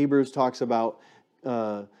life. Hebrews talks about,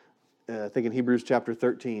 I think in Hebrews chapter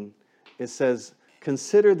 13, it says,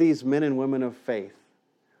 consider these men and women of faith.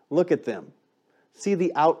 Look at them. See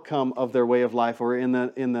the outcome of their way of life. Or in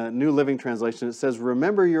the New Living Translation, it says,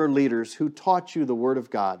 remember your leaders who taught you the Word of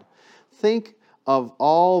God. Think of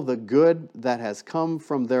all the good that has come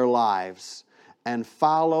from their lives and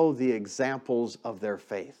follow the examples of their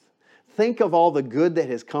faith. Think of all the good that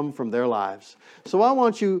has come from their lives. So I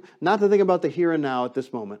want you not to think about the here and now at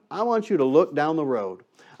this moment. I want you to look down the road.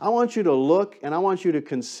 I want you to look and I want you to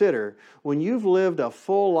consider, when you've lived a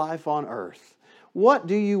full life on earth, what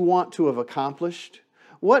do you want to have accomplished?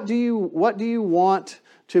 What do you want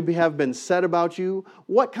to have been said about you?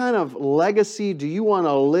 What kind of legacy do you want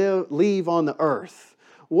to leave on the earth?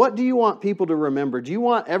 What do you want people to remember? Do you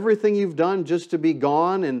want everything you've done just to be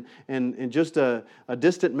gone and just a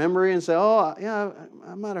distant memory and say, oh, yeah,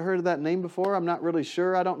 I might have heard of that name before. I'm not really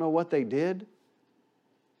sure. I don't know what they did.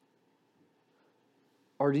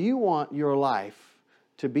 Or do you want your life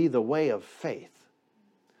to be the way of faith,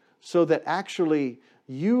 so that actually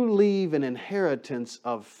you leave an inheritance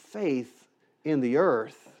of faith in the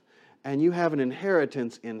earth and you have an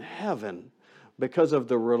inheritance in heaven because of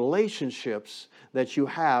the relationships that you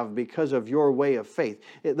have because of your way of faith?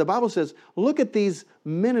 The Bible says, look at these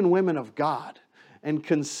men and women of God and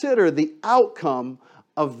consider the outcome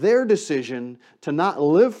of their decision to not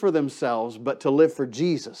live for themselves, but to live for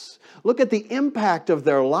Jesus. Look at the impact of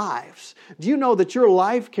their lives. Do you know that your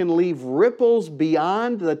life can leave ripples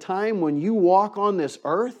beyond the time when you walk on this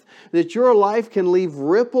earth? That your life can leave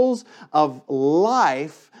ripples of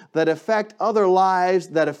life that affect other lives,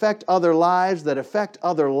 that affect other lives, that affect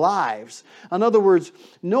other lives. In other words,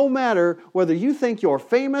 no matter whether you think you're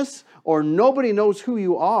famous or nobody knows who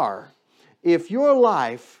you are, if your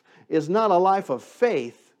life is not a life of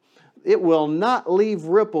faith, it will not leave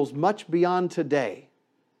ripples much beyond today.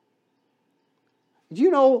 Do you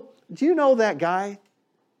know that guy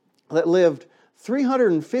that lived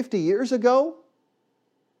 350 years ago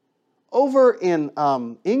over in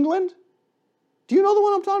England? Do you know the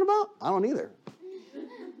one I'm talking about? I don't either.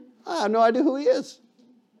 I have no idea who he is.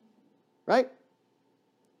 Right?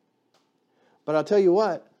 But I'll tell you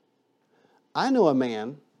what, I know a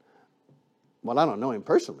man, well, I don't know him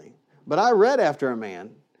personally, but I read after a man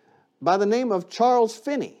by the name of Charles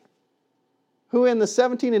Finney, who in the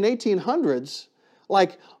 17 and 1800s,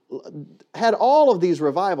 had all of these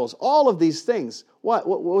revivals, all of these things. What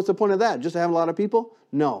was the point of that? Just to have a lot of people?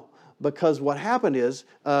 No, because what happened is,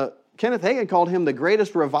 Kenneth Hagin called him the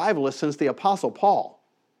greatest revivalist since the Apostle Paul,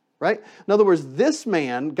 right? In other words, this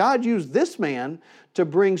man, God used this man to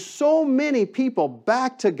bring so many people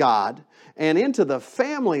back to God and into the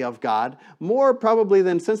family of God, more probably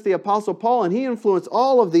than since the Apostle Paul, and he influenced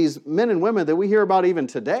all of these men and women that we hear about even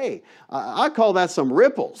today. I call that some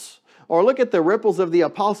ripples. Or look at the ripples of the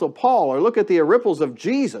Apostle Paul, or look at the ripples of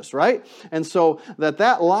Jesus, right? And so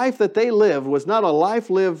that life that they lived was not a life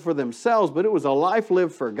lived for themselves, but it was a life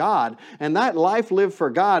lived for God. And that life lived for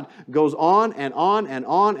God goes on and on and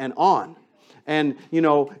on and on. And,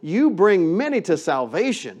 you bring many to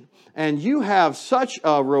salvation, and you have such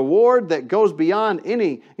a reward that goes beyond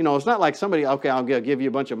any, it's not like somebody, okay, I'll give you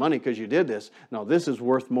a bunch of money because you did this. No, this is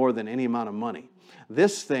worth more than any amount of money.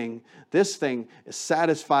 This thing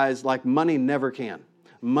satisfies like money never can.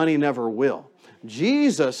 Money never will.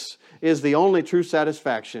 Jesus is the only true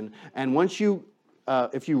satisfaction. And once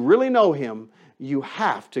if you really know Him, you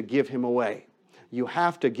have to give Him away. You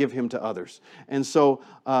have to give Him to others. And so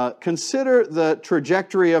consider the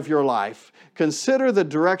trajectory of your life. Consider the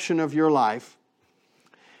direction of your life.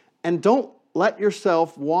 And don't let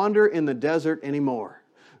yourself wander in the desert anymore.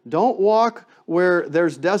 Don't walk where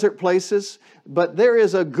there's desert places, but there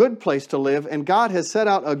is a good place to live, and God has set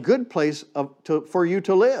out a good place for you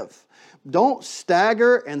to live. Don't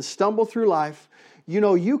stagger and stumble through life.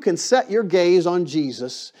 You can set your gaze on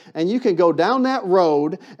Jesus, and you can go down that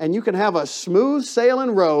road, and you can have a smooth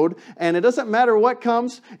sailing road, and it doesn't matter what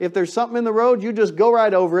comes. If there's something in the road, you just go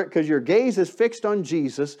right over it because your gaze is fixed on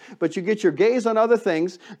Jesus. But you get your gaze on other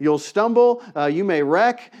things, you'll stumble, you may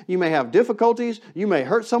wreck, you may have difficulties, you may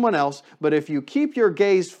hurt someone else. But if you keep your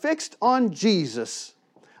gaze fixed on Jesus,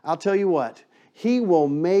 I'll tell you what, He will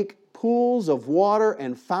make pools of water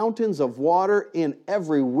and fountains of water in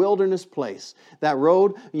every wilderness place. That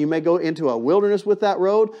road, you may go into a wilderness with that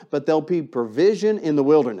road, but there'll be provision in the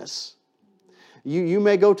wilderness. You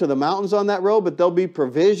may go to the mountains on that road, but there'll be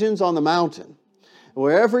provisions on the mountain.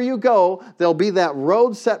 Wherever you go, there'll be that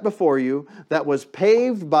road set before you that was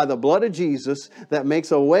paved by the blood of Jesus that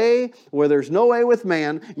makes a way where there's no way with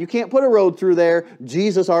man. You can't put a road through there.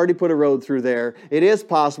 Jesus already put a road through there. It is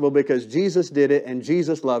possible because Jesus did it and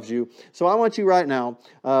Jesus loves you. So I want you right now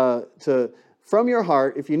from your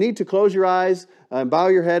heart, if you need to close your eyes and bow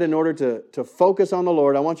your head in order to focus on the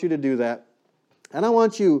Lord, I want you to do that. And I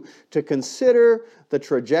want you to consider the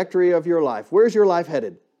trajectory of your life. Where's your life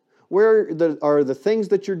headed? Where are the things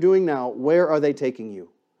that you're doing now, where are they taking you?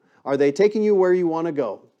 Are they taking you where you want to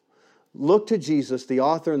go? Look to Jesus, the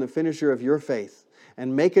author and the finisher of your faith,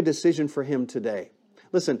 and make a decision for Him today.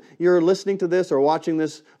 Listen, you're listening to this or watching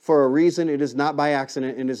this for a reason. It is not by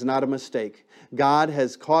accident. It is not a mistake. God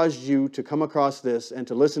has caused you to come across this and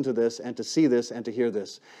to listen to this and to see this and to hear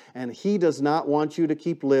this. And He does not want you to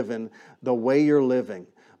keep living the way you're living.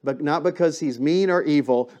 But not because He's mean or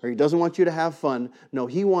evil, or He doesn't want you to have fun. No,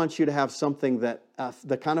 He wants you to have something that,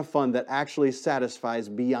 the kind of fun that actually satisfies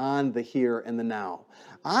beyond the here and the now.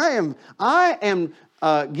 I am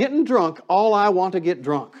getting drunk all I want to get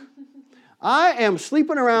drunk. I am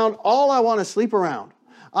sleeping around all I want to sleep around.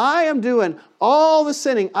 I am doing all the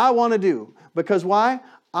sinning I want to do. Because why?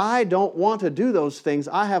 I don't want to do those things.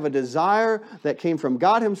 I have a desire that came from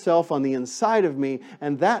God Himself on the inside of me,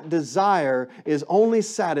 and that desire is only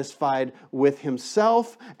satisfied with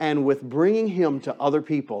Himself and with bringing Him to other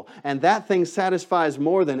people. And that thing satisfies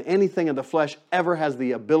more than anything in the flesh ever has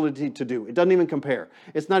the ability to do. It doesn't even compare.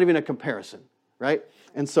 It's not even a comparison, right?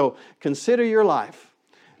 And so consider your life.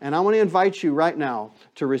 And I want to invite you right now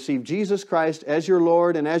to receive Jesus Christ as your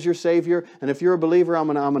Lord and as your Savior. And if you're a believer, I'm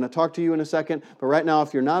going to talk to you in a second. But right now,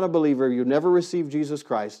 if you're not a believer, you've never received Jesus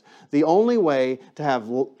Christ, the only way to have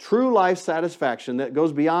true life satisfaction that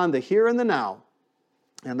goes beyond the here and the now,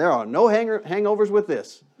 and there are no hangovers with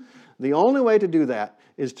this, the only way to do that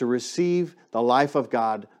is to receive the life of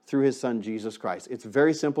God through His Son, Jesus Christ. It's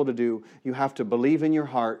very simple to do. You have to believe in your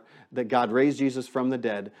heart that God raised Jesus from the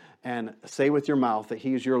dead and say with your mouth that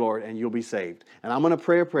He is your Lord, and you'll be saved. And I'm going to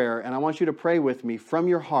pray a prayer, and I want you to pray with me from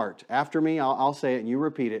your heart. After me, I'll say it, and you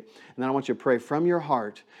repeat it. And then I want you to pray from your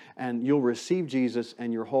heart, and you'll receive Jesus,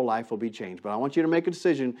 and your whole life will be changed. But I want you to make a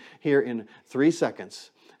decision here in 3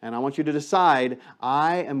 seconds. And I want you to decide,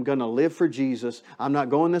 I am going to live for Jesus. I'm not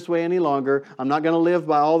going this way any longer. I'm not going to live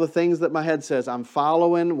by all the things that my head says. I'm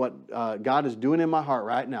following what God is doing in my heart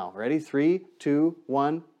right now. Ready? 3, 2,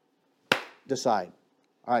 1. Decide.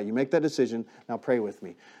 All right, you make that decision. Now pray with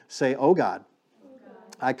me. Say, oh God,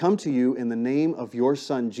 I come to you in the name of your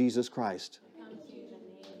Son, Jesus Christ.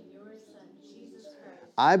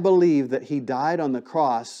 I believe that He died on the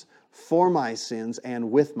cross for my sins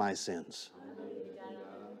and with my sins.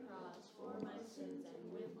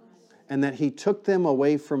 And that He took them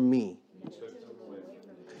away from me.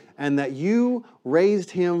 And that you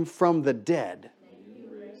raised Him from the dead.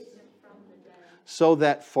 So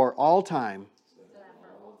that for all time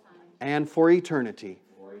and for eternity,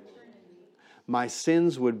 my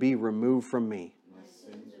sins would be removed from me.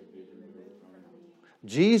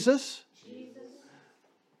 Jesus,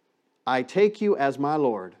 I take you as my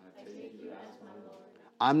Lord.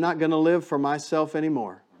 I'm not going to live for myself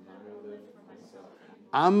anymore.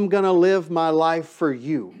 I'm going to live my life for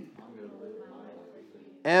you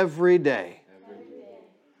every day.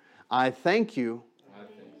 I thank you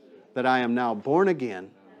that I am now born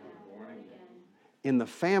again in the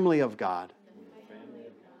family of God.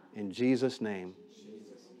 In Jesus' name,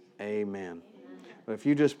 amen. But if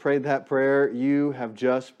you just prayed that prayer, you have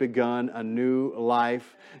just begun a new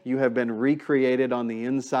life. You have been recreated on the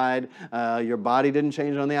inside. Your body didn't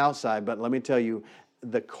change on the outside, but let me tell you,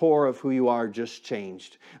 the core of who you are just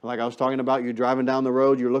changed. Like I was talking about, you're driving down the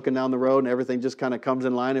road, you're looking down the road, and everything just kind of comes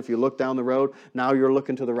in line. If you look down the road, now you're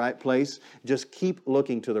looking to the right place. Just keep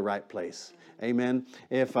looking to the right place. Amen.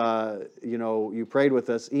 If you prayed with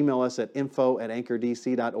us, email us at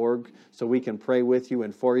info@anchordc.org so we can pray with you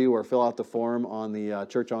and for you, or fill out the form on the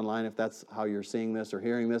church online if that's how you're seeing this or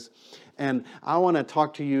hearing this. And I want to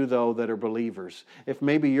talk to you, though, that are believers. If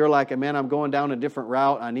maybe you're like, man, I'm going down a different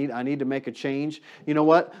route. I need to make a change. You know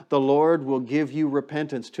what? The Lord will give you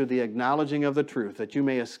repentance to the acknowledging of the truth, that you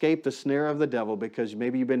may escape the snare of the devil, because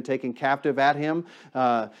maybe you've been taken captive at him,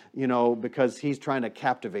 because he's trying to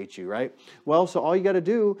captivate you, right? Well, so all you got to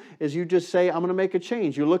do is you just say, I'm going to make a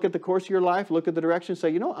change. You look at the course of your life, look at the direction,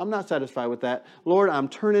 say, I'm not satisfied with that. Lord, I'm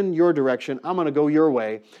turning your direction. I'm going to go your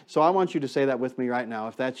way. So I want you to say that with me right now,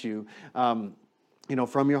 if that's you.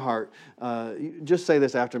 From your heart, just say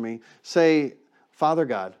this after me. Say, Father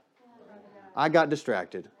God, I got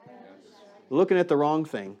distracted, looking at the wrong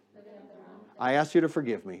thing. I ask you to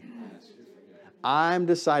forgive me. I'm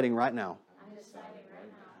deciding right now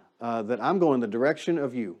that I'm going the direction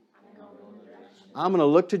of you. I'm going to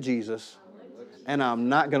look to Jesus, and I'm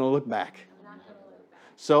not going to look back.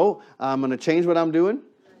 So I'm going to change what I'm doing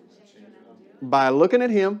by looking at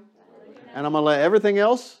Him, and I'm going to let everything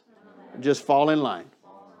else just fall in line.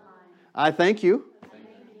 I thank you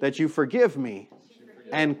that you forgive me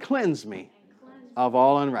and cleanse me of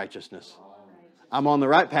all unrighteousness. I'm on the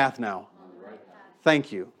right path now.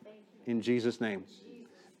 Thank you. In Jesus' name.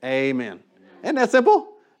 Amen. Isn't that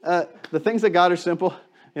simple? The things of God are simple.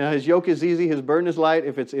 His yoke is easy, His burden is light.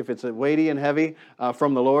 If it's weighty and heavy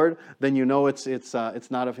from the Lord, then you know it's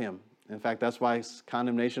not of Him. In fact, that's why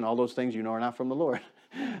condemnation, all those things are not from the Lord.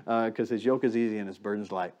 Because His yoke is easy and His burden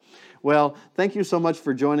is light. Well, thank you so much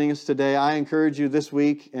for joining us today. I encourage you this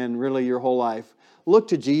week and really your whole life, look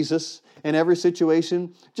to Jesus in every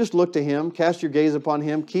situation. Just look to Him. Cast your gaze upon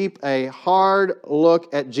Him. Keep a hard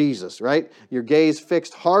look at Jesus, right? Your gaze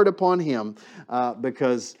fixed hard upon Him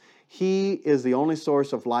because He is the only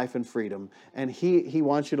source of life and freedom. And He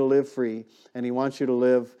wants you to live free, and He wants you to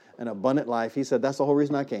live an abundant life. He said, that's the whole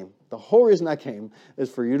reason I came. The whole reason I came is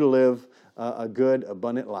for you to live a good,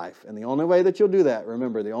 abundant life. And the only way that you'll do that,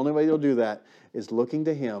 remember, the only way you'll do that is looking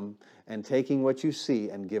to Him and taking what you see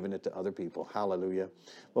and giving it to other people. Hallelujah.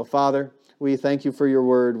 Well, Father, we thank you for your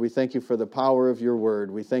word. We thank you for the power of your word.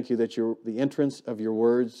 We thank you that the entrance of your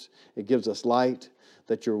words, it gives us light,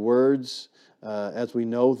 that your words, as we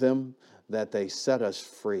know them, that they set us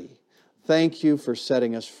free. Thank you for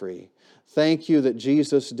setting us free. Thank you that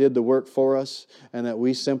Jesus did the work for us and that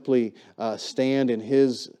we simply stand in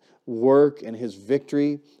His work and His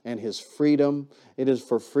victory and His freedom. It is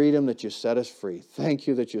for freedom that you set us free. Thank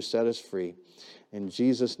you that you set us free. In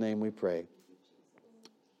Jesus' name we pray.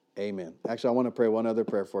 Amen. Actually, I want to pray one other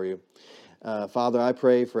prayer for you. Father, I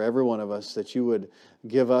pray for every one of us that you would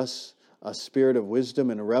give us a spirit of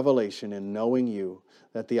wisdom and revelation in knowing you,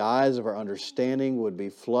 that the eyes of our understanding would be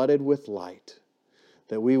flooded with light,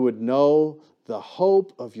 that we would know the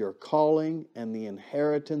hope of your calling and the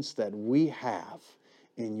inheritance that we have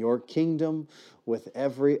in your kingdom with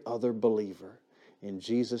every other believer. In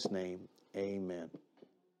Jesus' name, amen.